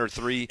the corner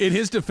three. In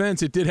his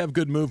defense, it did have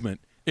good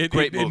movement. It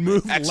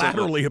moved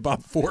laterally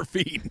about 4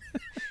 feet.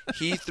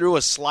 He threw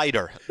a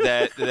slider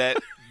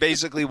that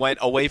basically went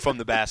away from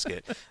the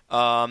basket.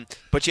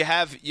 But you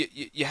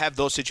have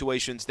those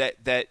situations.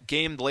 That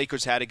game the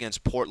Lakers had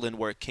against Portland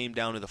where it came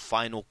down to the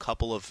final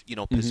couple of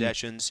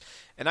possessions.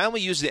 And I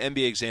only use the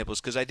NBA examples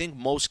because I think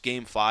most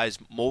Game 5s,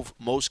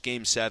 most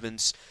Game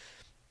 7s,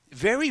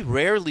 very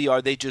rarely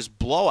are they just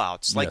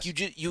blowouts. Like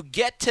you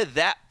get to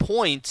that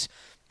point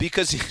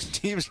because these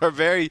teams are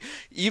very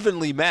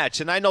evenly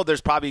matched. And I know there's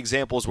probably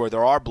examples where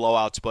there are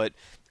blowouts, but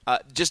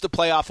just to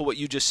play off of what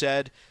you just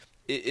said,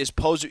 is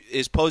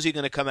Posey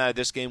going to come out of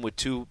this game with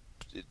two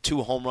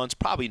home runs?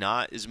 Probably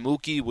not. Is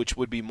Mookie, which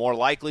would be more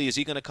likely, is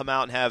he going to come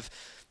out and have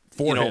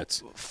 4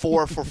 hits,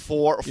 4 for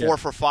 4, 4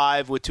 for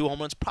 5 with 2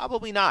 home runs?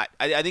 Probably not.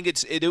 I think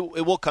it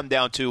will come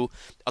down to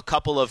a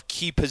couple of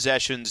key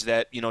possessions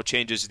that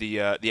changes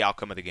the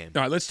outcome of the game.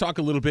 All right, let's talk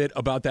a little bit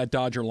about that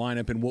Dodger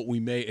lineup and what we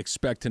may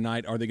expect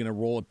tonight. Are they going to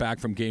roll it back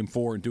from Game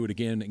 4 and do it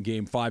again in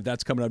Game 5?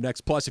 That's coming up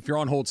next. Plus, if you're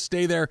on hold,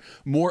 stay there.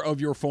 More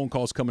of your phone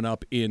calls coming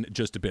up in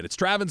just a bit. It's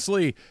Travis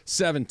Lee,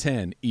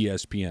 710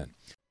 ESPN.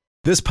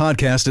 This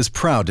podcast is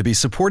proud to be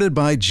supported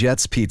by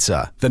Jets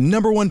Pizza, the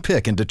 #1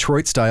 pick in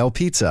Detroit-style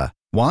pizza.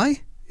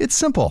 Why? It's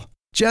simple.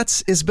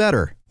 Jets is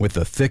better. With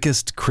the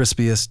thickest,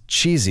 crispiest,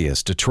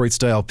 cheesiest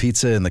Detroit-style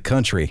pizza in the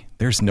country,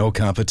 there's no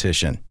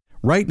competition.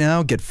 Right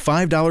now, get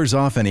 $5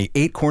 off any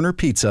 8-corner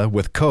pizza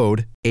with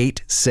code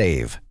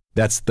 8SAVE.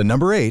 That's the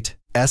number 8,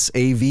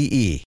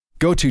 SAVE.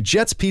 Go to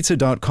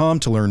jetspizza.com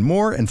to learn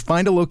more and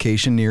find a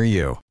location near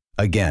you.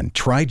 Again,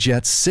 try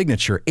Jet's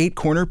signature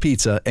 8-corner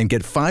pizza and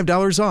get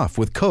 $5 off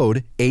with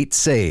code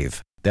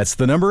 8SAVE. That's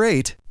the number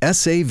 8,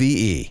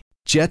 SAVE.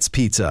 Jet's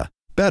Pizza.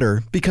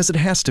 Better because it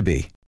has to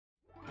be.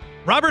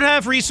 Robert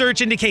Half research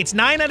indicates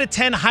 9 out of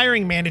 10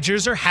 hiring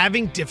managers are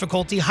having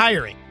difficulty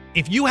hiring.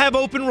 If you have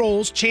open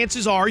roles,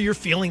 chances are you're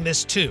feeling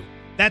this too.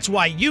 That's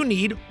why you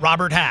need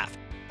Robert Half.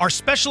 Our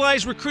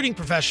specialized recruiting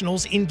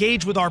professionals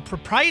engage with our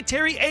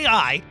proprietary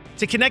AI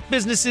to connect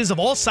businesses of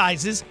all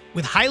sizes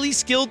with highly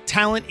skilled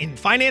talent in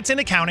finance and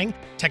accounting,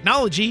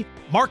 technology,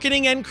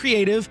 marketing and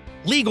creative,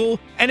 legal,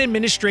 and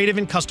administrative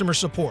and customer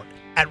support.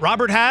 At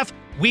Robert Half,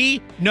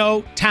 we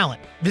know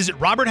talent. Visit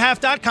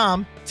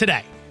roberthalf.com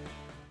today.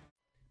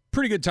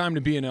 Pretty good time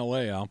to be in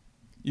L.A., Al.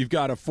 You've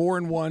got a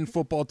 4-1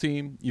 football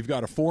team. You've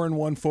got a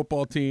 4-1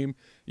 football team.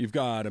 You've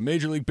got a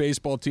Major League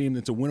Baseball team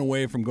that's a win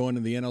away from going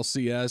to the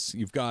NLCS.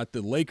 You've got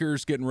the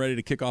Lakers getting ready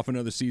to kick off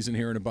another season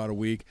here in about a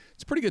week.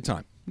 It's a pretty good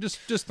time. Just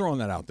throwing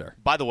that out there.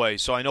 By the way,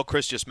 so I know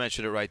Chris just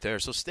mentioned it right there,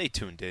 so stay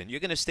tuned in. You're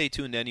going to stay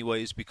tuned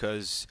anyways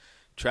because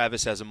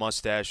Travis has a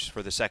mustache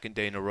for the second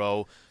day in a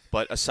row.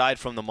 But aside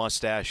from the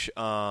mustache,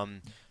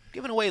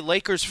 giving away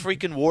Lakers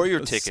freaking Warrior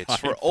tickets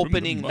for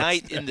opening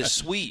night in the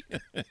suite.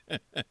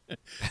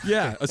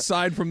 Yeah,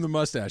 aside from the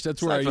mustache.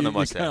 That's where you kind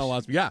of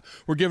lost me. Yeah,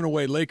 we're giving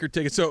away Laker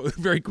tickets. So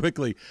very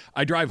quickly,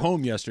 I drive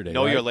home yesterday.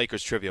 Know your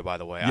Lakers trivia, by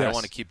the way. Yes. I don't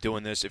want to keep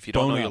doing this. If you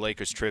don't know your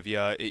Lakers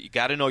trivia, you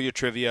got to know your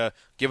trivia.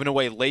 Giving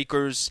away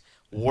Lakers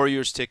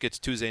Warriors tickets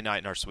Tuesday night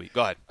in our suite.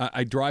 Go ahead.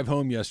 I drive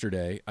home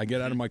yesterday. I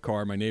get out of my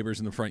car. My neighbor's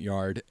in the front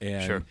yard.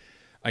 And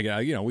I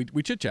got,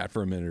 we chit-chat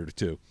for a minute or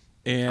two.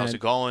 And how's it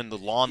going? The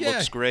lawn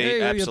looks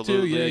great.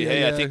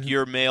 Absolutely. I think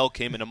your mail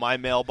came into my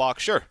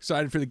mailbox. Sure.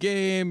 Excited for the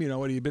game.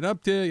 What have you been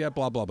up to? Yeah,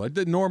 blah, blah, blah.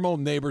 The normal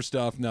neighbor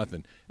stuff,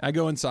 nothing. I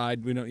go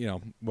inside,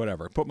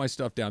 whatever. Put my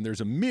stuff down. There's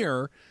a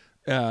mirror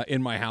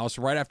in my house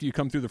right after you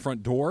come through the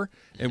front door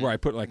and where I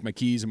put like my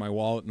keys and my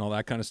wallet and all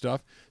that kind of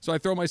stuff. So I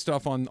throw my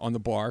stuff on the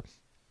bar.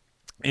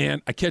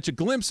 And I catch a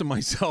glimpse of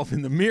myself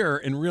in the mirror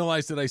and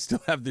realize that I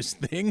still have this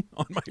thing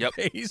on my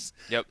face.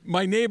 Yep.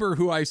 My neighbor,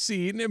 who I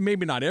see,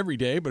 maybe not every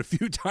day, but a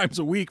few times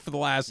a week for the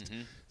last,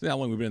 how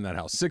long have we been in that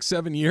house?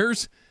 6-7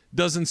 years,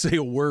 doesn't say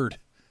a word.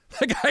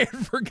 Like I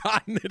had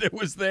forgotten that it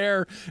was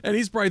there, and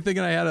he's probably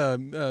thinking I had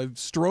a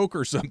stroke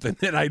or something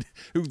that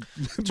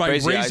my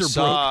razor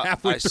broke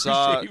halfway through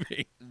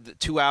shaving.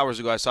 2 hours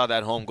ago, I saw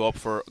that home go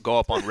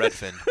up on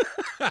Redfin.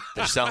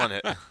 They're selling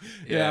it.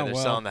 They're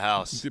selling the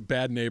house.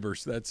 Bad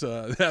neighbors. That's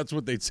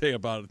what they'd say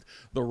about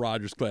the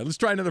Rogers clan. Let's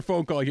try another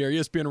phone call here.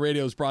 ESPN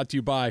Radio is brought to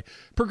you by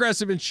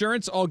Progressive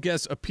Insurance. All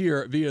guests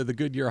appear via the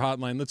Goodyear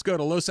hotline. Let's go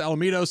to Los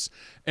Alamitos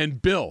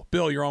and Bill.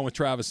 Bill, you're on with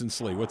Travis and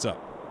Slee. What's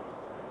up?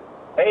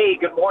 Hey,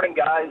 good morning,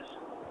 guys.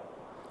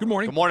 Good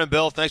morning. Good morning,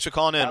 Bill. Thanks for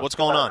calling in. What's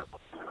going on?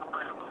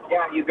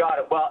 Yeah, you got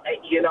it. Well,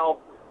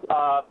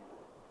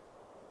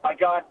 I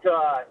got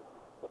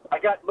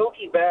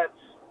Mookie Betts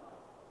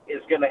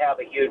is going to have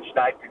a huge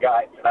night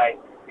tonight.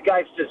 The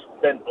guy's just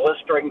been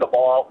blistering the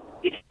ball.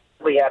 He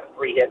only had a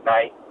 3-hit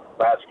night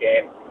last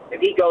game.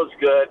 If he goes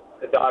good,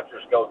 the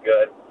Dodgers go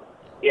good.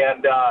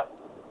 And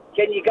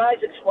can you guys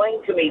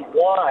explain to me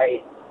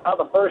why how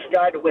the first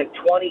guy to win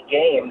 20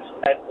 games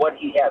and what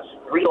he has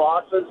 3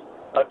 losses,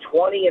 a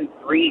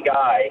 20-3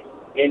 guy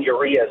in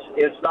Urias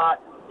is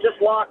not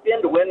just locked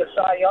in to win the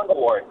Cy Young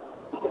Award.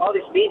 All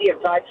these media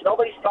types,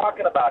 nobody's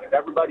talking about it.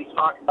 Everybody's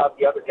talking about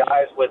the other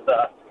guys with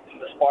the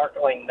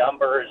sparkling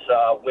numbers,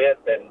 whip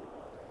and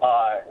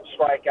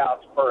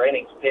strikeouts per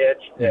innings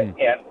pitched, and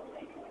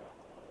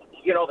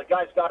you know, the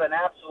guy's got an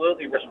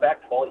absolutely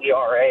respectable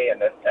ERA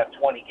and a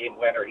 20-game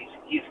winner.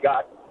 He's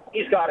got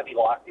to be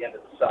locked into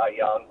the Cy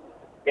Young.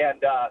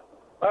 And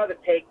my other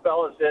take,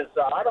 fellas, is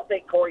I don't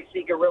think Corey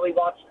Seager really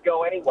wants to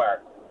go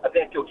anywhere. I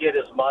think he'll get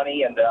his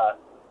money, and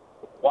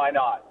why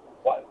not?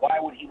 Why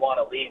would he want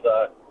to leave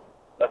a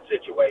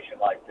situation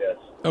like this?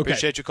 Okay.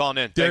 Appreciate you calling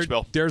in. Thanks,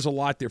 Bill. There's a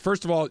lot there.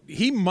 First of all,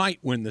 he might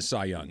win the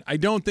Cy Young. I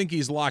don't think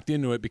he's locked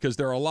into it because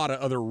there are a lot of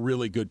other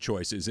really good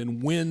choices,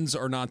 and wins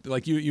are not,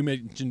 like you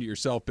mentioned it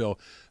yourself, Bill.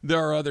 There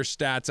are other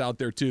stats out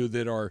there, too,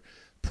 that are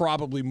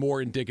probably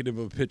more indicative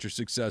of pitcher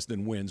success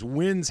than wins.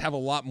 Wins have a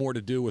lot more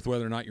to do with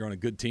whether or not you're on a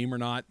good team or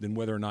not than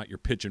whether or not you're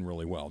pitching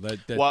really well.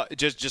 Well,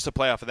 just to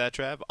play off of that,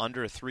 Trav,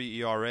 under a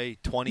 3 ERA,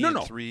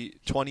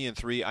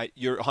 20-3,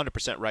 you're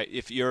 100% right.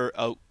 If you're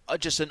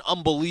just an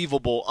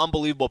unbelievable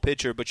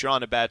pitcher, but you're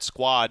on a bad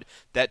squad,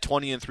 that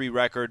 20-3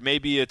 record,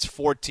 maybe it's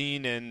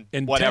 14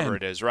 and whatever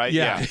 10. It is, right?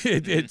 Yeah.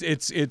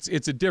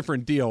 It's a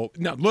different deal.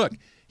 Now, look,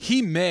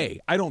 he may.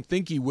 I don't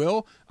think he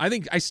will.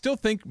 I still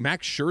think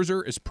Max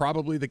Scherzer is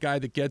probably the guy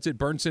that gets it.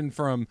 Burnson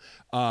from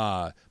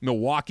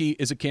Milwaukee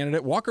is a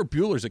candidate. Walker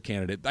Buehler's a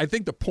candidate. I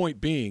think the point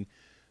being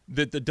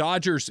that the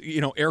Dodgers,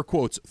 air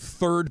quotes,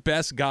 third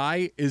best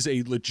guy is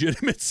a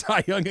legitimate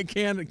Cy Young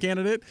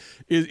candidate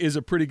is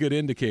a pretty good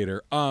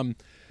indicator.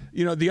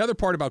 The other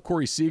part about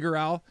Corey Seager,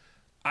 Al,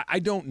 I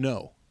don't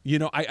know.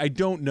 I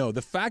don't know.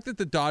 The fact that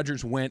the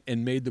Dodgers went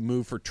and made the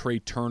move for Trey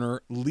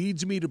Turner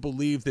leads me to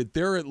believe that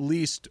they're at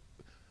least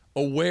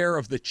aware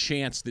of the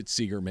chance that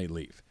Seager may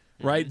leave,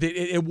 right?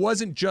 It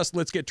wasn't just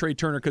let's get Trey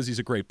Turner because he's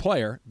a great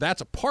player. That's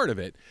a part of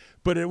it.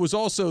 But it was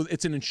also,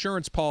 it's an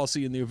insurance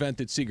policy in the event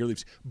that Seager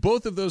leaves.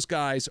 Both of those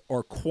guys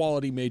are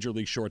quality major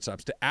league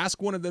shortstops. To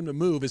ask one of them to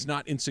move is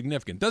not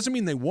insignificant. Doesn't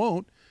mean they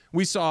won't.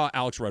 We saw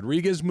Alex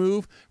Rodriguez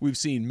move. We've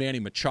seen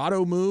Manny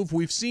Machado move.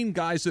 We've seen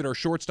guys that are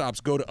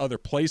shortstops go to other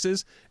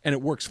places, and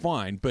it works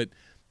fine. But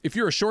if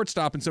you're a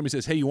shortstop and somebody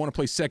says, hey, you want to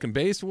play second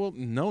base? Well,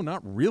 no,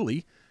 not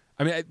really.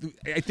 I mean,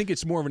 I think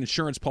it's more of an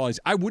insurance policy.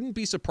 I wouldn't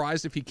be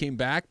surprised if he came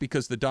back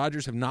because the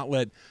Dodgers have not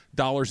let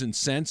dollars and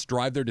cents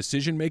drive their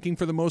decision-making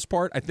for the most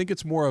part. I think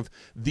it's more of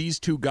these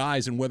two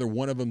guys and whether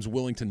one of them's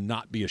willing to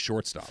not be a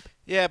shortstop.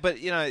 Yeah, but,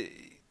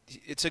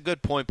 it's a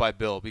good point by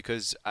Bill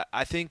because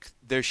I think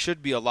there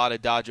should be a lot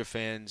of Dodger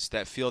fans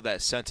that feel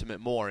that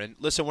sentiment more. And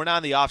listen, we're not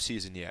in the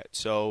offseason yet,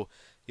 so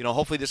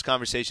hopefully this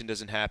conversation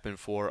doesn't happen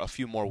for a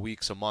few more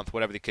weeks, a month,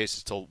 whatever the case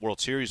is, till World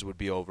Series would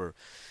be over.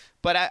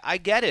 But I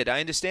get it. I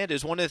understand it.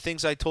 It's one of the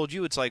things I told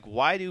you. It's like,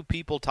 why do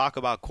people talk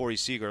about Corey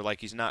Seager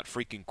like he's not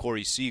freaking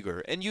Corey Seager?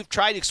 And you've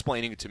tried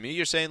explaining it to me.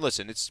 You're saying,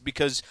 listen, it's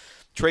because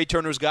Trey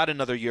Turner's got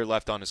another year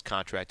left on his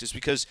contract. It's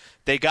because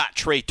they got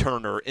Trey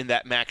Turner in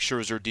that Max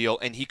Scherzer deal,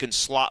 and he can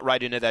slot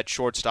right into that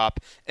shortstop,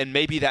 and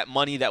maybe that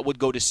money that would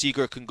go to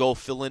Seager can go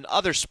fill in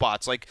other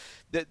spots. Like,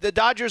 the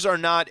Dodgers are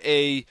not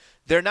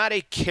they're not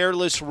a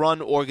careless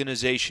run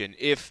organization.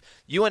 If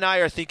you and I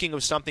are thinking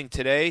of something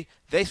today,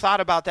 they thought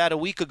about that a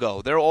week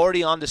ago. They're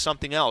already on to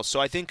something else.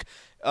 So I think,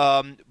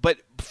 but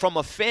from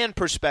a fan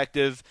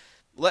perspective,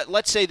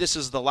 let's say this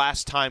is the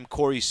last time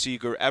Corey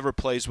Seager ever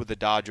plays with the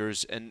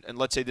Dodgers, and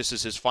let's say this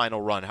is his final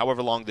run,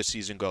 however long the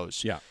season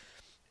goes. Yeah.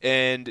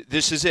 And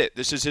this is it.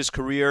 This is his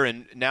career,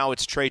 and now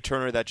it's Trey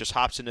Turner that just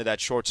hops into that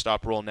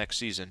shortstop role next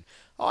season.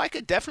 Oh, I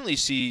could definitely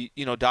see,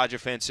 Dodger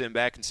fans sitting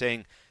back and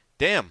saying,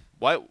 damn,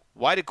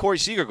 why did Corey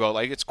Seager go?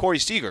 Like, it's Corey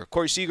Seager.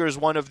 Corey Seager is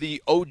one of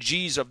the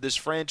OGs of this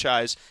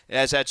franchise and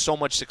has had so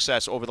much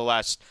success over the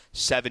last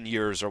 7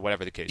 years or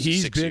whatever the case is.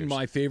 He's 6 been years.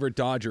 my favorite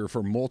Dodger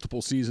for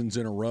multiple seasons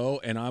in a row,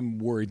 and I'm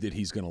worried that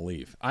he's going to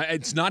leave.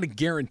 It's not a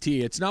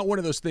guarantee. It's not one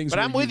of those things but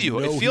where I'm with you.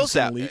 It feels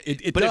that way.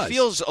 It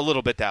feels a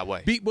little bit that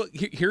way. Well,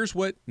 here's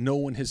what no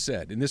one has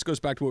said, and this goes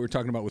back to what we were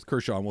talking about with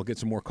Kershaw, and we'll get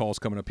some more calls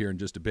coming up here in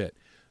just a bit.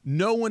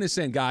 No one is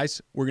saying,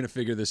 guys, we're going to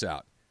figure this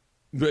out.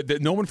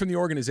 No one from the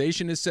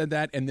organization has said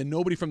that, and then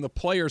nobody from the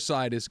player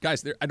side is,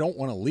 guys, I don't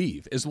want to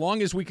leave. As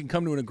long as we can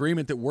come to an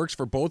agreement that works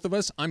for both of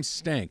us, I'm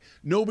staying.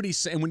 Nobody's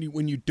saying,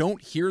 when you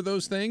don't hear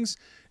those things,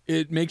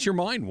 it makes your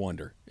mind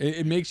wander.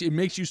 It makes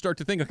you start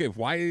to think, okay,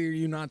 why are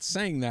you not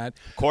saying that?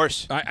 Of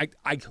course.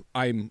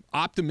 I'm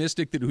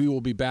optimistic that he will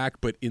be back,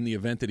 but in the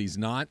event that he's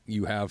not,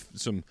 you have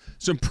some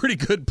pretty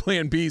good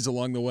plan Bs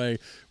along the way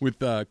with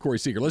Corey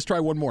Seager. Let's try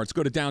one more. Let's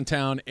go to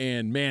downtown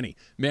and Manny.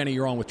 Manny,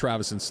 you're on with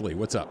Travis and Slee.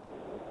 What's up?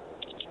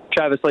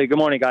 Travis Lee, good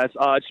morning, guys.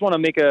 I just want to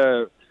make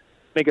a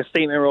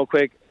statement real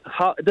quick.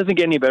 It doesn't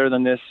get any better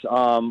than this.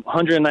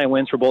 109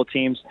 wins for both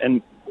teams,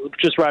 and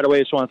just right away,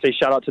 I just want to say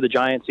shout out to the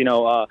Giants.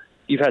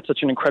 You've had such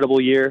an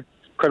incredible year,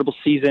 incredible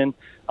season.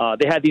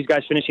 They had these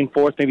guys finishing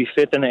fourth, maybe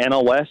fifth in the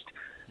NL West,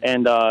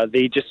 and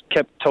they just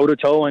kept toe to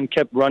toe and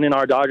kept running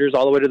our Dodgers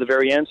all the way to the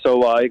very end.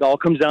 So it all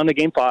comes down to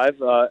Game 5.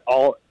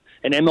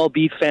 an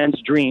MLB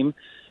fan's dream.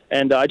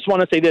 And I just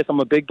want to say this. I'm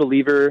a big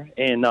believer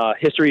in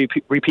history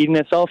repeating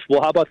itself.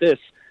 Well, how about this?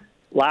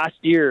 Last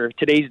year,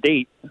 today's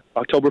date,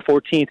 October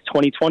 14th,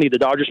 2020, the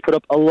Dodgers put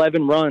up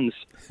 11 runs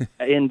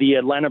in the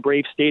Atlanta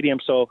Braves Stadium.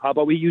 So how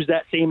about we use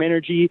that same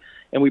energy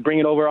and we bring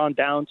it over on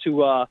down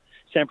to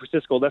San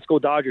Francisco? Let's go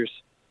Dodgers.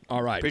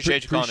 All right.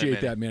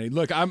 Appreciate that, Manny.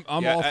 Look, I'm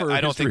all for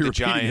history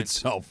repeating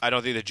itself. I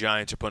don't think the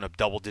Giants are putting up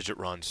double-digit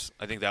runs.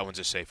 I think that one's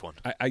a safe one.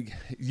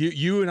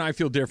 You and I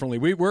feel differently.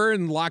 We're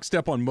in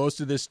lockstep on most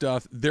of this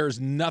stuff. There's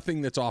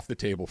nothing that's off the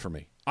table for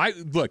me.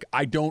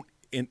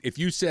 And if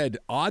you said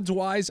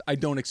odds-wise, I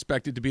don't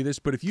expect it to be this.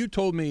 But if you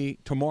told me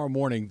tomorrow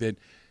morning that,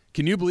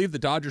 can you believe the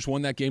Dodgers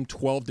won that game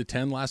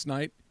 12-10 last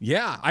night?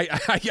 Yeah,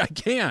 I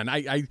can.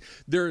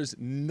 There is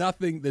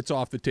nothing that's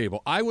off the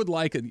table. I would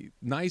like a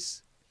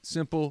nice,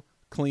 simple,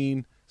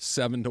 clean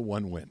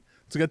 7-1 win.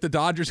 Let's get the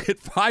Dodgers hit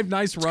 5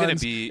 nice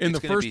runs in the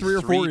first 3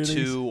 or 4 innings.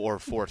 3-2 or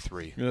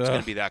 4-3. It's going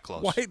to be that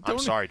close. I'm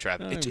sorry,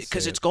 Travis.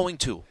 Because it's going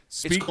to.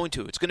 It's going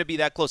to. It's going to be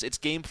that close. It's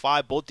Game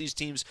 5. Both these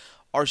teams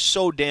are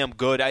so damn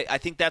good. I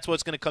think that's what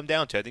it's going to come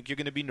down to. I think you're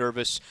going to be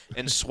nervous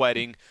and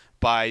sweating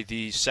by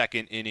the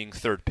second inning,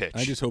 third pitch.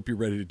 I just hope you're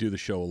ready to do the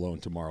show alone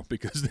tomorrow,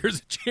 because there's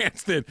a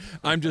chance that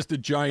I'm just a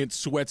giant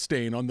sweat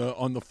stain on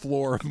the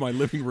floor of my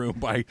living room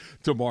by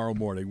tomorrow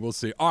morning. We'll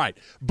see. All right,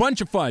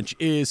 Bunch of Funch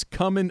is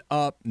coming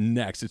up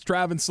next. It's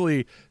Travis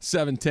Lee,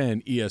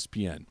 710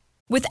 ESPN.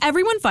 With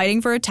everyone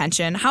fighting for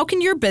attention, how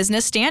can your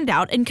business stand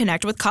out and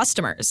connect with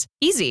customers?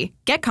 Easy.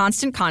 Get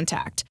Constant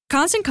Contact.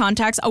 Constant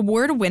Contact's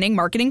award-winning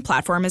marketing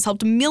platform has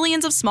helped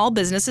millions of small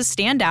businesses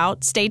stand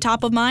out, stay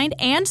top of mind,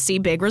 and see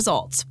big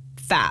results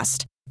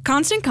fast.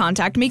 Constant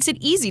Contact makes it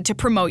easy to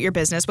promote your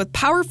business with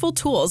powerful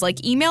tools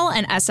like email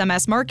and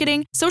SMS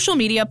marketing, social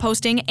media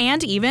posting,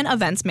 and even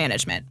events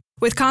management.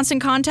 With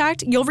Constant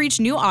Contact, you'll reach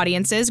new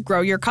audiences,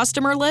 grow your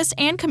customer list,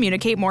 and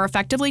communicate more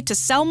effectively to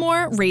sell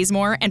more, raise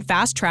more, and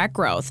fast-track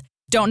growth.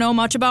 Don't know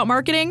much about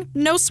marketing?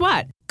 No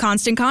sweat.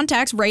 Constant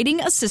Contact's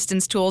writing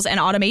assistance tools and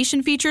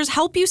automation features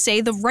help you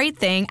say the right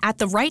thing at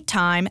the right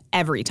time,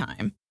 every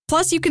time.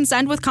 Plus, you can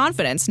send with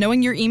confidence,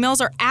 knowing your emails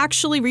are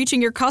actually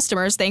reaching your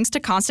customers thanks to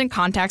Constant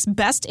Contact's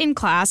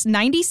best-in-class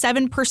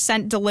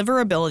 97%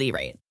 deliverability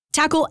rate.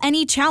 Tackle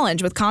any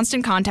challenge with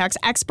Constant Contact's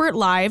expert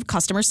live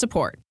customer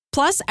support.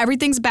 Plus,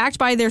 everything's backed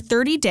by their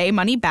 30-day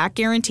money-back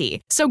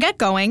guarantee. So get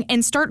going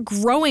and start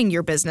growing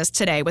your business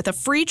today with a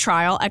free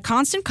trial at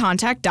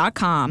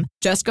ConstantContact.com.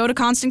 Just go to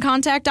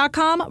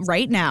ConstantContact.com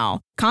right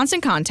now.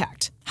 Constant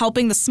Contact,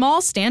 helping the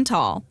small stand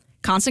tall.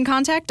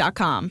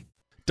 ConstantContact.com.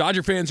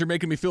 Dodger fans are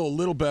making me feel a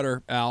little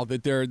better, Al,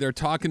 that they're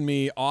talking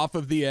me off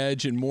of the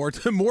edge and more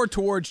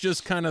towards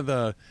just kind of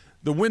the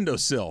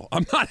windowsill.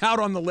 I'm not out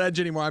on the ledge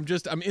anymore.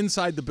 I'm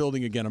inside the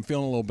building again. I'm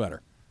feeling a little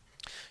better.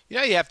 You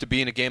know, you have to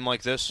be in a game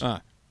like this.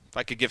 If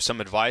I could give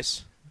some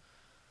advice,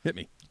 hit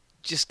me.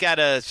 Just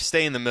gotta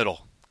stay in the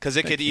middle, because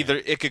it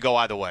could go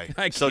either way.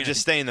 So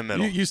just stay in the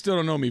middle. You still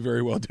don't know me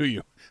very well, do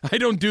you? I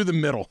don't do the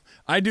middle.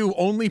 I do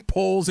only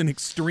polls and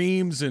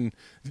extremes and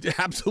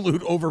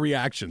absolute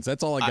overreactions.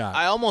 That's all I got.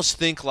 I almost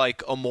think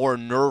like a more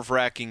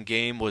nerve-wracking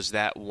game was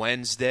that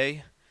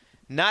Wednesday.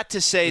 Not to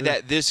say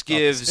that this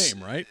gives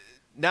right?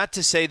 Not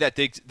to say that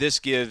this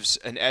gives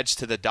an edge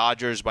to the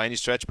Dodgers by any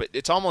stretch, but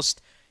it's almost.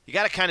 You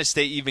got to kind of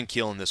stay even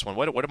keel in this one.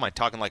 What am I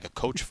talking like a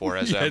coach for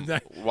as I'm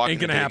walking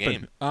into the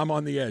game? I'm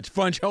on the edge.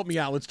 Funch, help me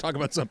out. Let's talk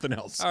about something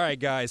else. All right,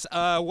 guys.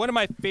 One of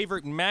my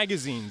favorite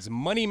magazines,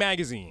 Money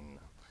Magazine,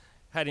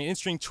 had an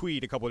interesting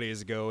tweet a couple of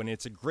days ago, and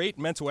it's a great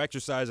mental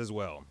exercise as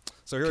well.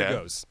 So here it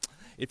goes.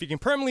 If you can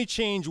permanently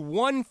change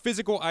one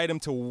physical item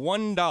to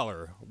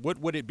 $1, what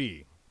would it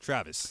be?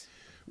 Travis.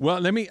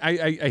 Well,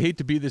 I hate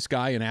to be this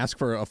guy and ask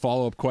for a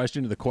follow-up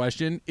question to the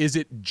question. Is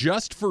it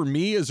just for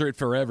me, or is it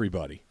for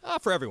everybody?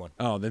 For everyone.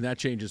 Oh, then that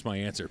changes my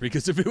answer.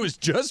 Because if it was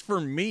just for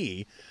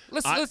me...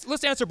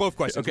 Let's answer both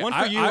questions. Okay, one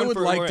for you, I one would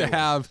for like to everyone.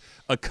 have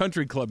a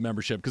country club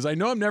membership, because I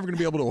know I'm never going to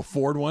be able to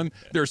afford one.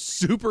 They're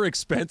super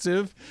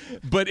expensive.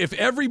 But if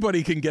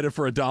everybody can get it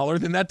for $1,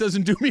 then that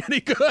doesn't do me any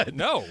good.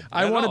 No,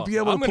 I want to be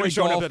able to play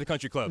golf at the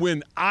country club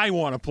when I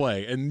want to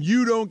play. And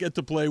you don't get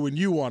to play when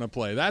you want to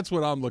play. That's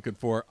what I'm looking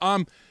for.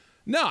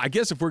 No, I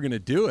guess if we're going to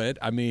do it,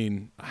 I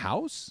mean, a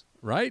house,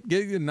 right?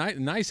 Get a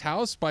nice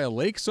house by a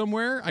lake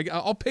somewhere.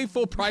 I'll pay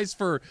full price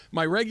for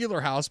my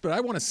regular house, but I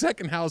want a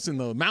second house in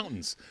the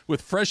mountains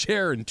with fresh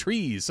air and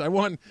trees. I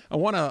want a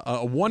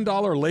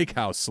 $1 lake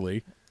house,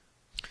 Slee.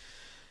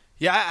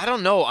 Yeah, I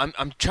don't know.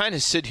 I'm trying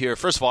to sit here.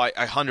 First of all, I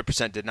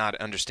 100% did not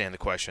understand the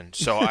question,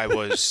 so I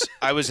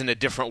was in a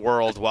different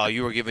world while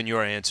you were giving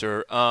your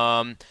answer.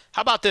 How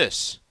about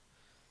this?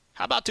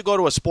 How about to go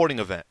to a sporting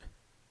event?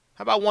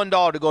 How about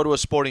 $1 to go to a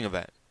sporting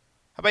event?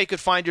 How about you could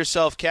find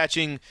yourself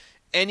catching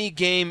any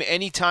game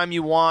anytime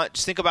you want?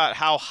 Just think about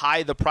how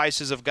high the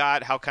prices have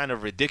got, how kind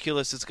of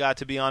ridiculous it's got,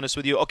 to be honest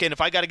with you. Okay, and if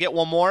I got to get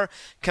one more,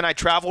 can I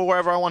travel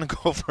wherever I want to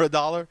go for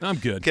 $1? I'm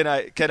good. Can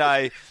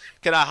I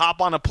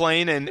hop on a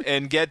plane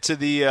and get to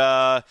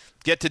the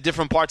get to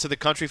different parts of the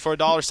country for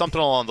 $1,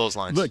 something along those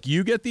lines. Look,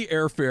 you get the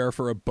airfare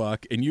for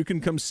 $1, and you can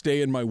come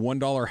stay in my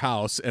 $1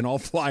 house, and I'll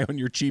fly on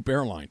your cheap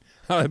airline.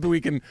 We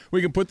can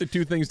put the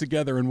two things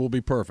together, and we'll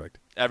be perfect.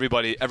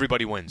 Everybody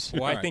wins.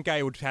 Well, I think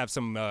I would have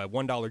some $1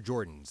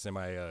 Jordans in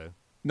my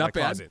not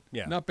bad. closet.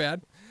 Yeah, not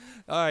bad.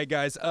 All right,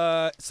 guys.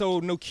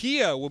 So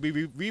Nokia will be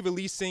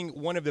re-releasing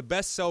one of the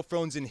best cell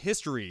phones in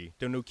history,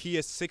 the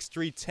Nokia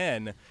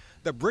 6310.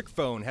 The brick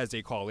phone, as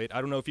they call it.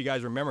 I don't know if you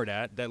guys remember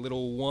that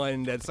little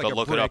one that's like a brick. Go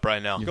look it up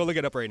right now. Go look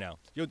it up right now.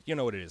 You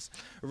know what it is.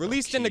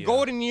 Released in the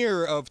golden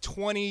year of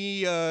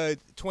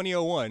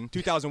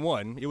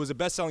 2001, it was a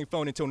best-selling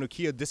phone until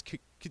Nokia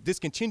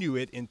discontinued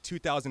it in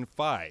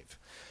 2005.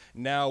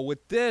 Now,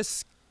 with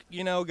this,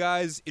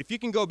 guys, if you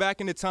can go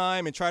back into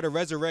time and try to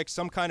resurrect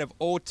some kind of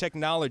old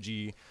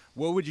technology,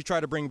 what would you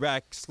try to bring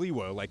back,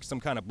 Sliwa? Like some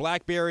kind of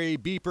BlackBerry,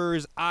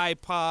 beepers,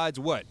 iPods,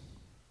 what?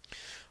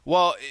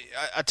 Well,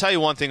 I'll tell you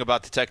one thing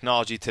about the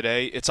technology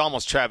today. It's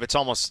almost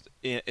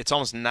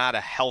not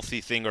a healthy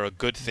thing or a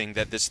good thing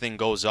that this thing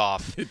goes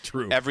off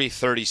every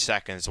 30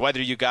 seconds.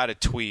 Whether you got a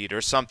tweet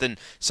or something,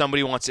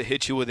 somebody wants to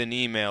hit you with an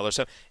email or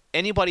something.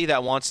 Anybody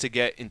that wants to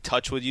get in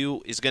touch with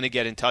you is going to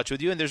get in touch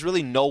with you, and there's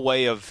really no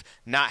way of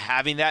not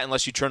having that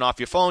unless you turn off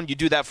your phone. You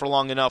do that for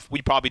long enough,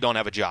 we probably don't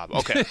have a job.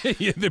 Okay.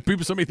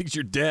 Somebody thinks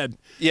you're dead.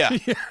 Yeah.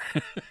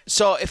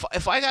 So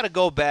if I got to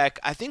go back,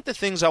 I think the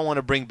things I want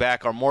to bring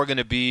back are more going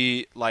to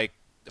be like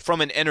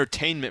from an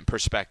entertainment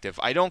perspective.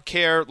 I don't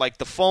care, like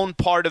the phone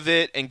part of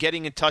it and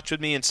getting in touch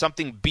with me and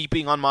something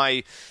beeping on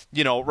my,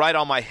 right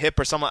on my hip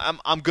or something.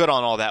 I'm good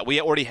on all that. We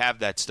already have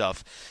that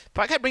stuff.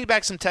 But I got to bring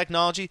back some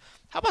technology.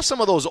 How about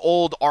some of those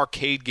old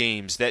arcade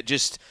games that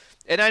just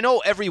 – and I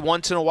know every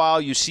once in a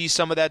while you see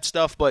some of that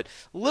stuff, but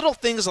little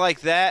things like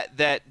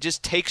that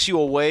just takes you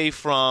away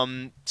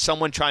from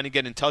someone trying to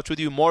get in touch with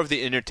you. More of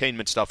the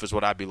entertainment stuff is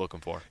what I'd be looking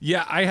for.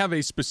 Yeah, I have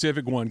a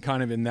specific one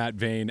kind of in that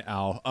vein,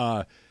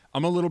 Al.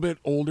 I'm a little bit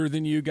older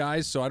than you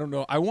guys, so I don't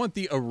know. I want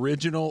the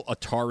original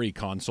Atari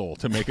console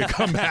to make a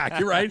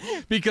comeback, right?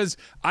 Because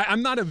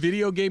I'm not a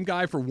video game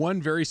guy for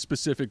one very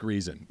specific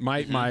reason.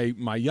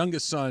 My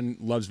youngest son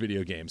loves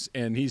video games,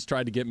 and he's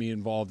tried to get me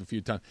involved a few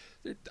times.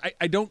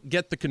 I don't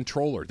get the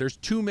controller. There's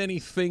too many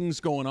things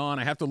going on.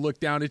 I have to look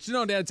down. It's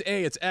it's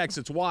A, it's X,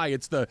 it's Y,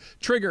 it's the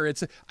trigger.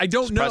 I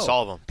don't Just know. Press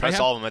all of them. Press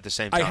all of them at the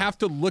same time. I have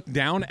to look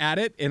down at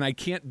it, and I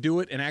can't do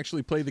it and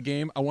actually play the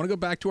game. I want to go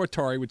back to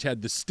Atari, which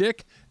had the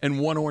stick and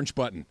one orange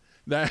button.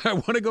 I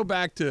want to go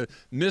back to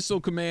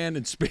Missile Command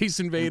and Space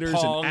Invaders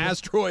and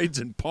Asteroids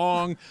and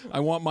Pong.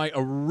 I want my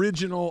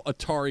original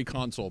Atari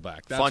console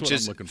back. That's what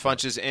I'm looking for.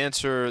 Funches,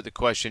 answer the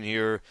question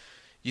here.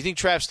 You think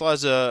Trav still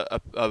has a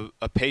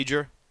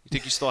pager? You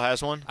think he still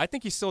has one? I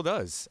think he still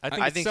does. I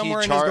think he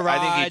somewhere in his garage. I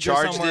think he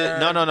charged it.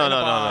 No.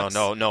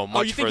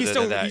 Much further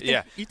than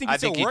that. I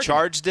think he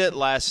charged it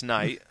last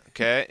night.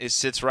 Okay, it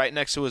sits right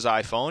next to his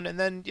iPhone, and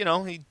then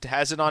he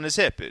has it on his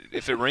hip.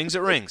 If it rings,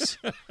 it rings.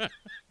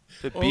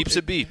 It beeps,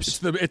 it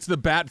beeps. It's the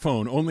bat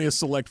phone. Only a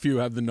select few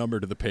have the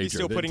number to the pager. He's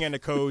still putting in the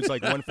codes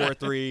like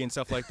 143 and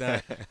stuff like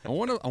that. I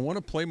want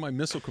to play my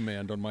Missile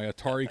Command on my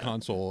Atari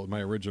console, my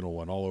original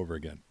one, all over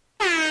again.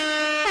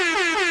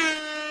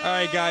 All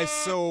right, guys.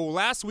 So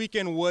last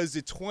weekend was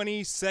the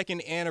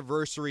 22nd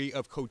anniversary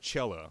of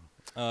Coachella.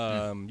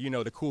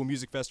 The cool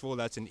music festival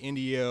that's in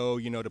Indio,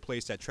 the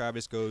place that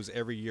Travis goes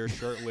every year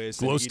shirtless.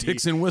 Glow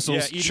sticks and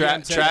whistles.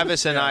 Yeah,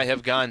 Travis and I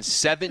have gone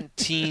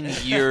 17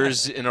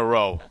 years in a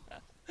row.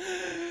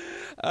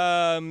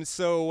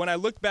 So when I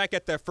looked back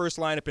at that first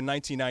lineup in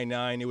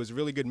 1999, it was a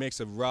really good mix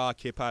of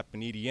rock, hip-hop,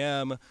 and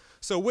EDM.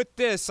 So with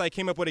this, I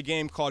came up with a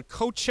game called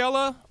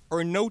Coachella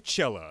or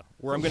Nochella,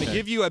 where I'm going to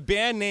give you a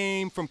band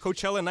name from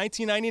Coachella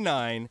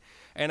 1999,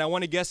 and I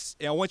want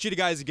you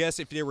guys to guess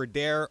if they were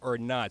there or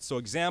not. So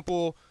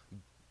example,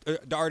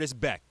 the artist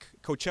Beck,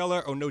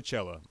 Coachella or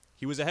Nochella.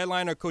 He was a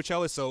headliner at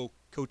Coachella, so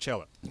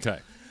Coachella. Okay.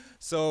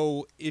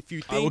 So if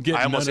you think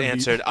I almost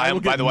answered. I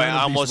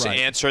almost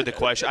answered the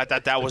question. I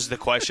thought that was the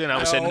question.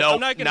 I said no,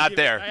 not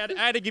there. I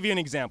had to give you an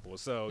example.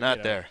 So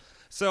not there.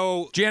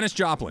 So Janis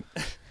Joplin.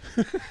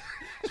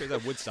 She was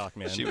at Woodstock,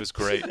 man. She was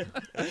great.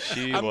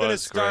 I'm going to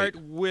start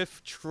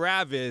with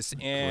Travis,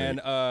 and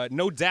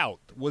No Doubt.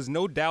 Was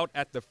No Doubt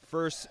at the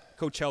first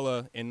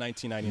Coachella in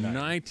 1999?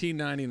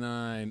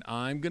 1999.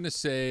 I'm going to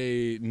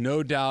say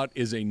No Doubt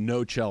is a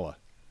Nochella.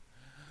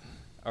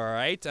 All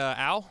right.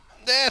 Al?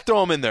 Throw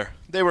them in there.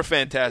 They were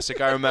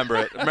fantastic. I remember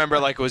it. Remember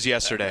it like it was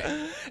yesterday.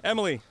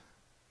 Emily?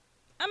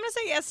 I'm going to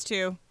say yes,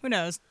 too. Who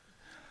knows?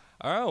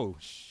 Oh,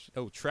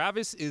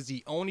 Travis is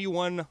the only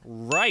one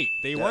right.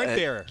 They weren't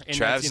there in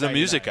Travis the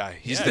music guy.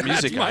 He's the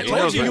music guy. I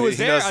told you he was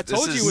there. I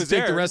told you he was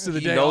there. The rest of the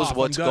day he knows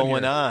what's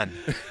going on.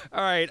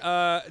 All right.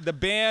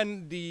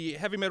 The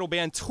heavy metal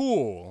band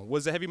Tool.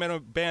 Was the heavy metal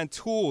band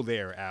Tool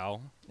there,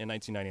 Al, in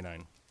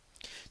 1999?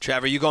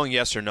 Trevor, are you going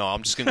yes or no?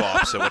 I'm just going to go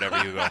opposite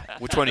whatever you go.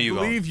 Which one are you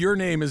going? I believe your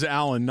name is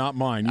Alan, not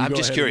mine. I'm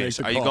just curious.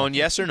 Are you going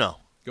yes or no?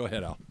 Go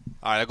ahead, Al.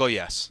 All right, I'll go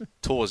yes.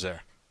 Tool is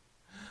there.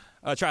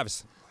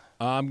 Travis?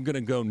 I'm going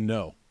to go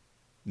no.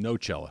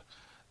 Nochella.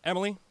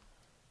 Emily?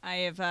 I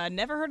have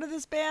never heard of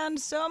this band,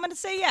 so I'm going to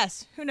say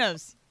yes. Who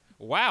knows?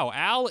 Wow,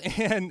 Al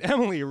and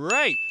Emily,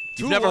 right.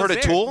 You've never heard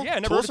of Tool? Yeah,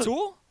 never heard of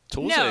Tool?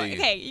 Tool's No,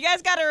 okay, you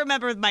guys got to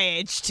remember my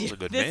age, too. a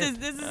good This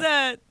band. is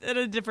at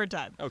a different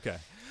time. Okay.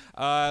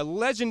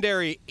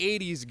 Legendary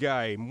 80s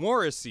guy,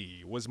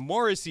 Morrissey. Was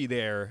Morrissey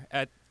there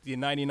at the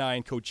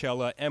 99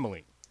 Coachella,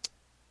 Emily?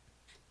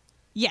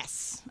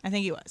 Yes, I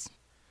think he was.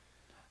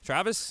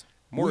 Travis?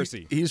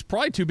 Morrissey. He's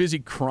probably too busy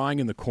crying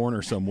in the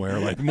corner somewhere.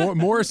 Like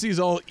Morrissey's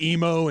all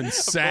emo and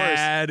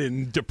sad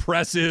and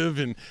depressive,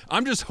 and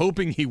I'm just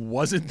hoping he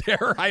wasn't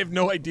there. I have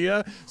no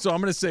idea, so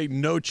I'm going to say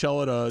no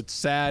cello to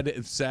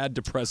sad,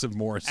 depressive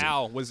Morrissey.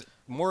 Al, was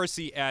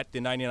Morrissey at the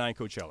 99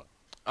 Coachella?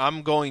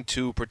 I'm going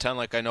to pretend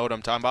like I know what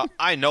I'm talking about.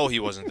 I know he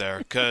wasn't there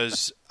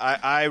because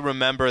I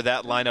remember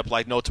that lineup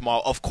like no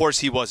tomorrow. Of course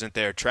he wasn't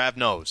there. Trav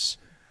knows.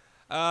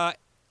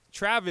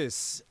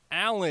 Travis,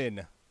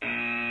 Allen.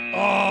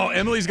 Oh,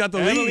 Emily's got the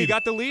lead. Emily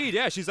got the lead.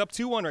 Yeah, she's up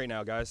 2-1 right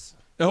now, guys.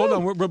 Now, hold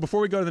on, before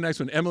we go to the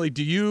next one, Emily,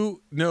 do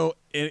you know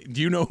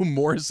who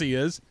Morrissey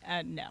is?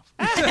 No.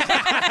 So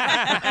I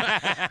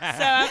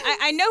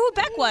know who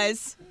Beck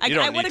was.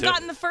 I would have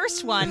gotten the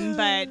first one,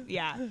 but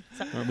yeah.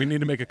 So. We need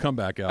to make a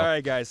comeback, Al. All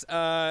right, guys.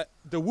 The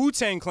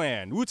Wu-Tang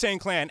Clan.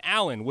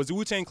 Allen. Was the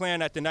Wu-Tang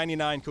Clan at the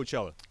 99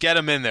 Coachella? Get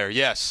him in there,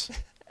 yes.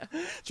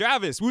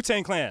 Travis,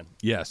 Wu-Tang Clan.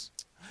 Yes.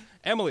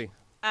 Emily.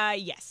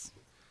 Yes.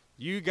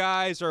 You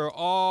guys are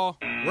all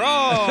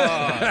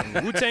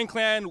wrong. Wu-Tang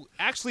Clan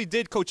actually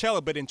did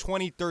Coachella, but in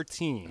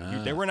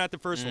 2013. They were not the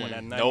first one.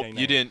 At Nope,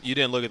 you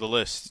didn't look at the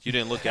list. You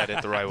didn't look at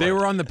it the right way. They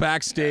were on the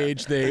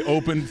backstage. They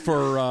opened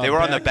for. They were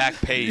on the back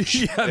page.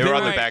 Yeah, they were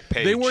on the back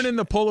page. They weren't in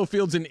the polo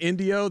fields in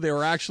Indio. They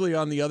were actually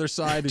on the other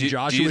side in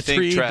Joshua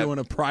Tree doing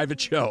a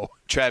private show.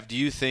 Trav, do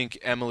you think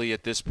Emily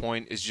at this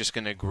point is just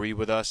going to agree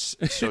with us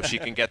so she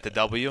can get the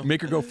W?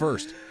 Make her go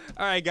first.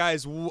 All right,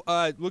 guys. We'll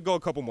go a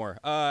couple more.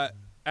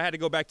 I had to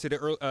go back to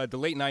the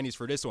late 90s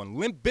for this one.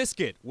 Limp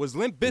Bizkit. Was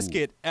Limp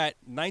Bizkit at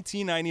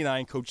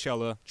 1999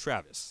 Coachella,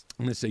 Travis?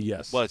 I'm going to say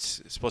yes. Well,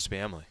 it's supposed to be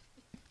Emily.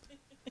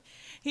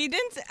 He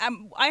didn't.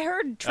 I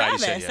heard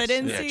Travis. Yes. I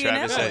didn't see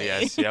Travis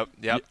Emily. said yes.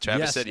 Yep.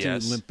 Travis said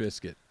yes. Limp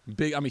Bizkit.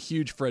 I'm a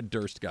huge Fred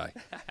Durst guy.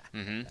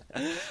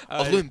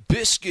 A Limp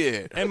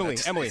Bizkit. Emily,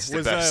 was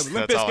Limp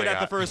Bizkit at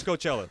the first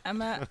Coachella?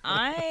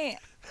 I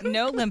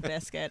know Limp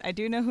Bizkit. I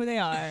do know who they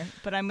are,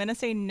 but I'm going to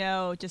say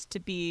no just to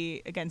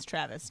be against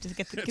Travis. Just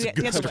get the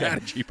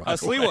strategy.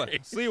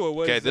 Sliwa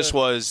was. Okay, this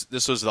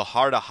was the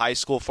heart of high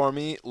school for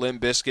me.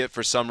 Limp Bizkit,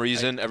 for some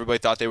reason, everybody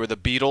thought they were the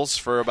Beatles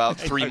for about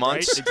 3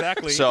 months. Right,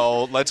 exactly.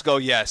 So let's go.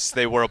 Yes,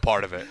 they were a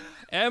part of it.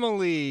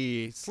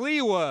 Emily,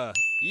 Sliwa,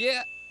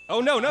 yeah.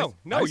 Oh no!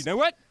 You know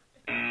what?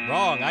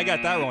 Wrong. I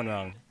got that one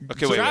wrong.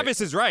 Okay, Travis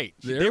is right.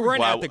 They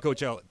weren't at the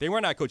Coachella. They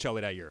weren't at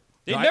Coachella that year.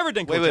 They never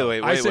did Coachella.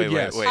 Wait. I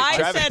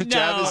said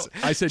no.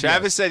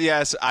 Travis said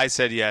yes. I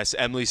said yes.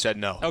 Emily said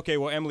no. Okay,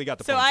 well, Emily got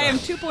the point. So I am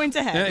 2 points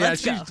ahead.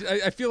 Let's go.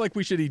 I feel like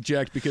we should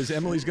eject because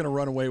Emily's going to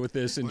run away with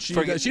this, and she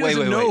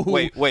doesn't know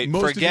who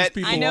most of these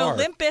people are. I know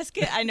Limp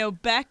Bizkit. I know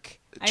Beck.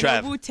 I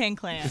know Wu-Tang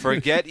Clan.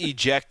 Forget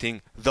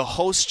ejecting. The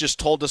host just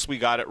told us we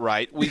got it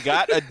right. We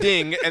got a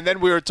ding, and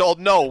then we were told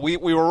no, we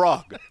were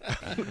wrong.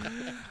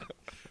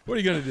 What are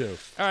you going to do?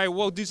 All right,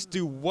 we'll just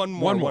do one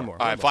more. All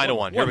right, final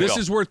one. Here we go. This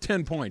is worth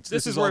 10 points.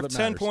 This is worth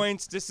 10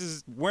 points. This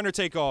is winner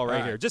take all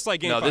right here, just like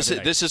Game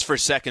 5 this is for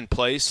second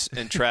place,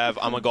 and Trav,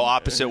 I'm going to go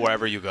opposite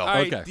wherever you go. All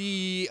right, okay.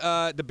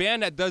 The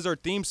band that does our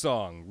theme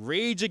song,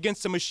 Rage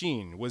Against the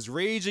Machine, was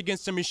Rage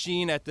Against the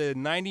Machine at the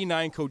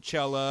 99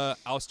 Coachella.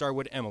 I'll start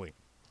with Emily.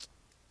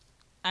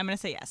 I'm going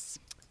to say yes.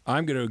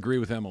 I'm going to agree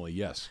with Emily,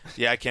 yes.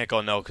 Yeah, I can't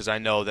go no because I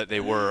know that they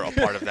were a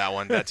part of that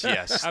one. That's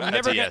yes. I'm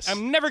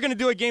never going to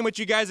do a game with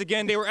you guys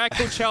again. They were at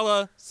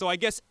Coachella, so I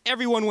guess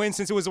everyone wins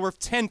since it was worth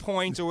 10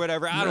 points or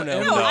whatever. I don't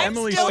know. No, I'm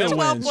still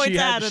 12 points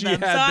out of them,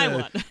 so I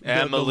won.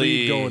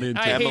 Emily. Going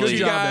into I hate Good you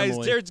job, guys.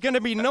 Emily. There's going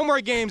to be no more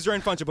games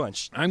during Punch a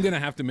Bunch. I'm going to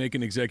have to make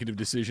an executive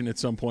decision at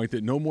some point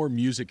that no more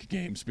music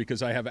games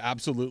because I have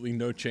absolutely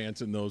no chance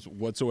in those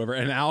whatsoever.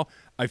 And Al,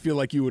 I feel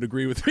like you would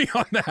agree with me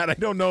on that. I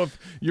don't know if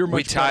you're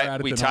much better at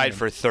it We than I tied am.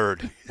 for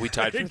third. We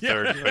tied for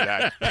third for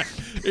that.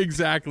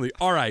 Exactly.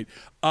 All right.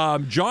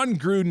 John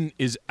Gruden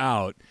is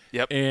out.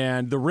 Yep.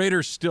 And the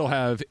Raiders still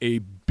have a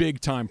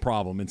big-time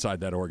problem inside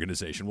that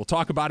organization. We'll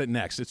talk about it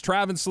next. It's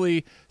Travis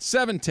Lee,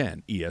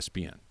 710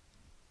 ESPN.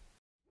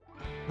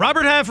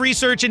 Robert Half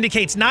research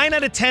indicates 9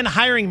 out of 10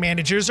 hiring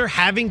managers are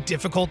having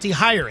difficulty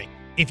hiring.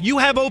 If you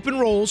have open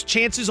roles,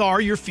 chances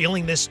are you're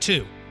feeling this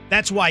too.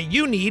 That's why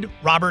you need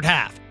Robert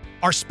Half.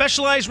 Our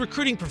specialized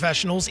recruiting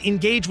professionals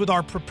engage with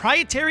our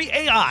proprietary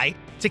AI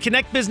to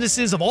connect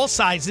businesses of all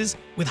sizes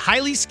with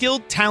highly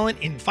skilled talent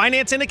in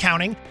finance and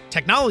accounting,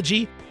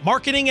 technology,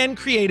 marketing and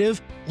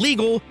creative,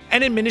 legal,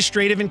 and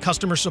administrative and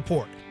customer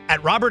support.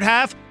 At Robert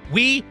Half,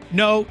 we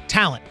know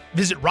talent.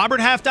 Visit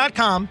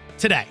roberthalf.com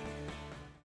today.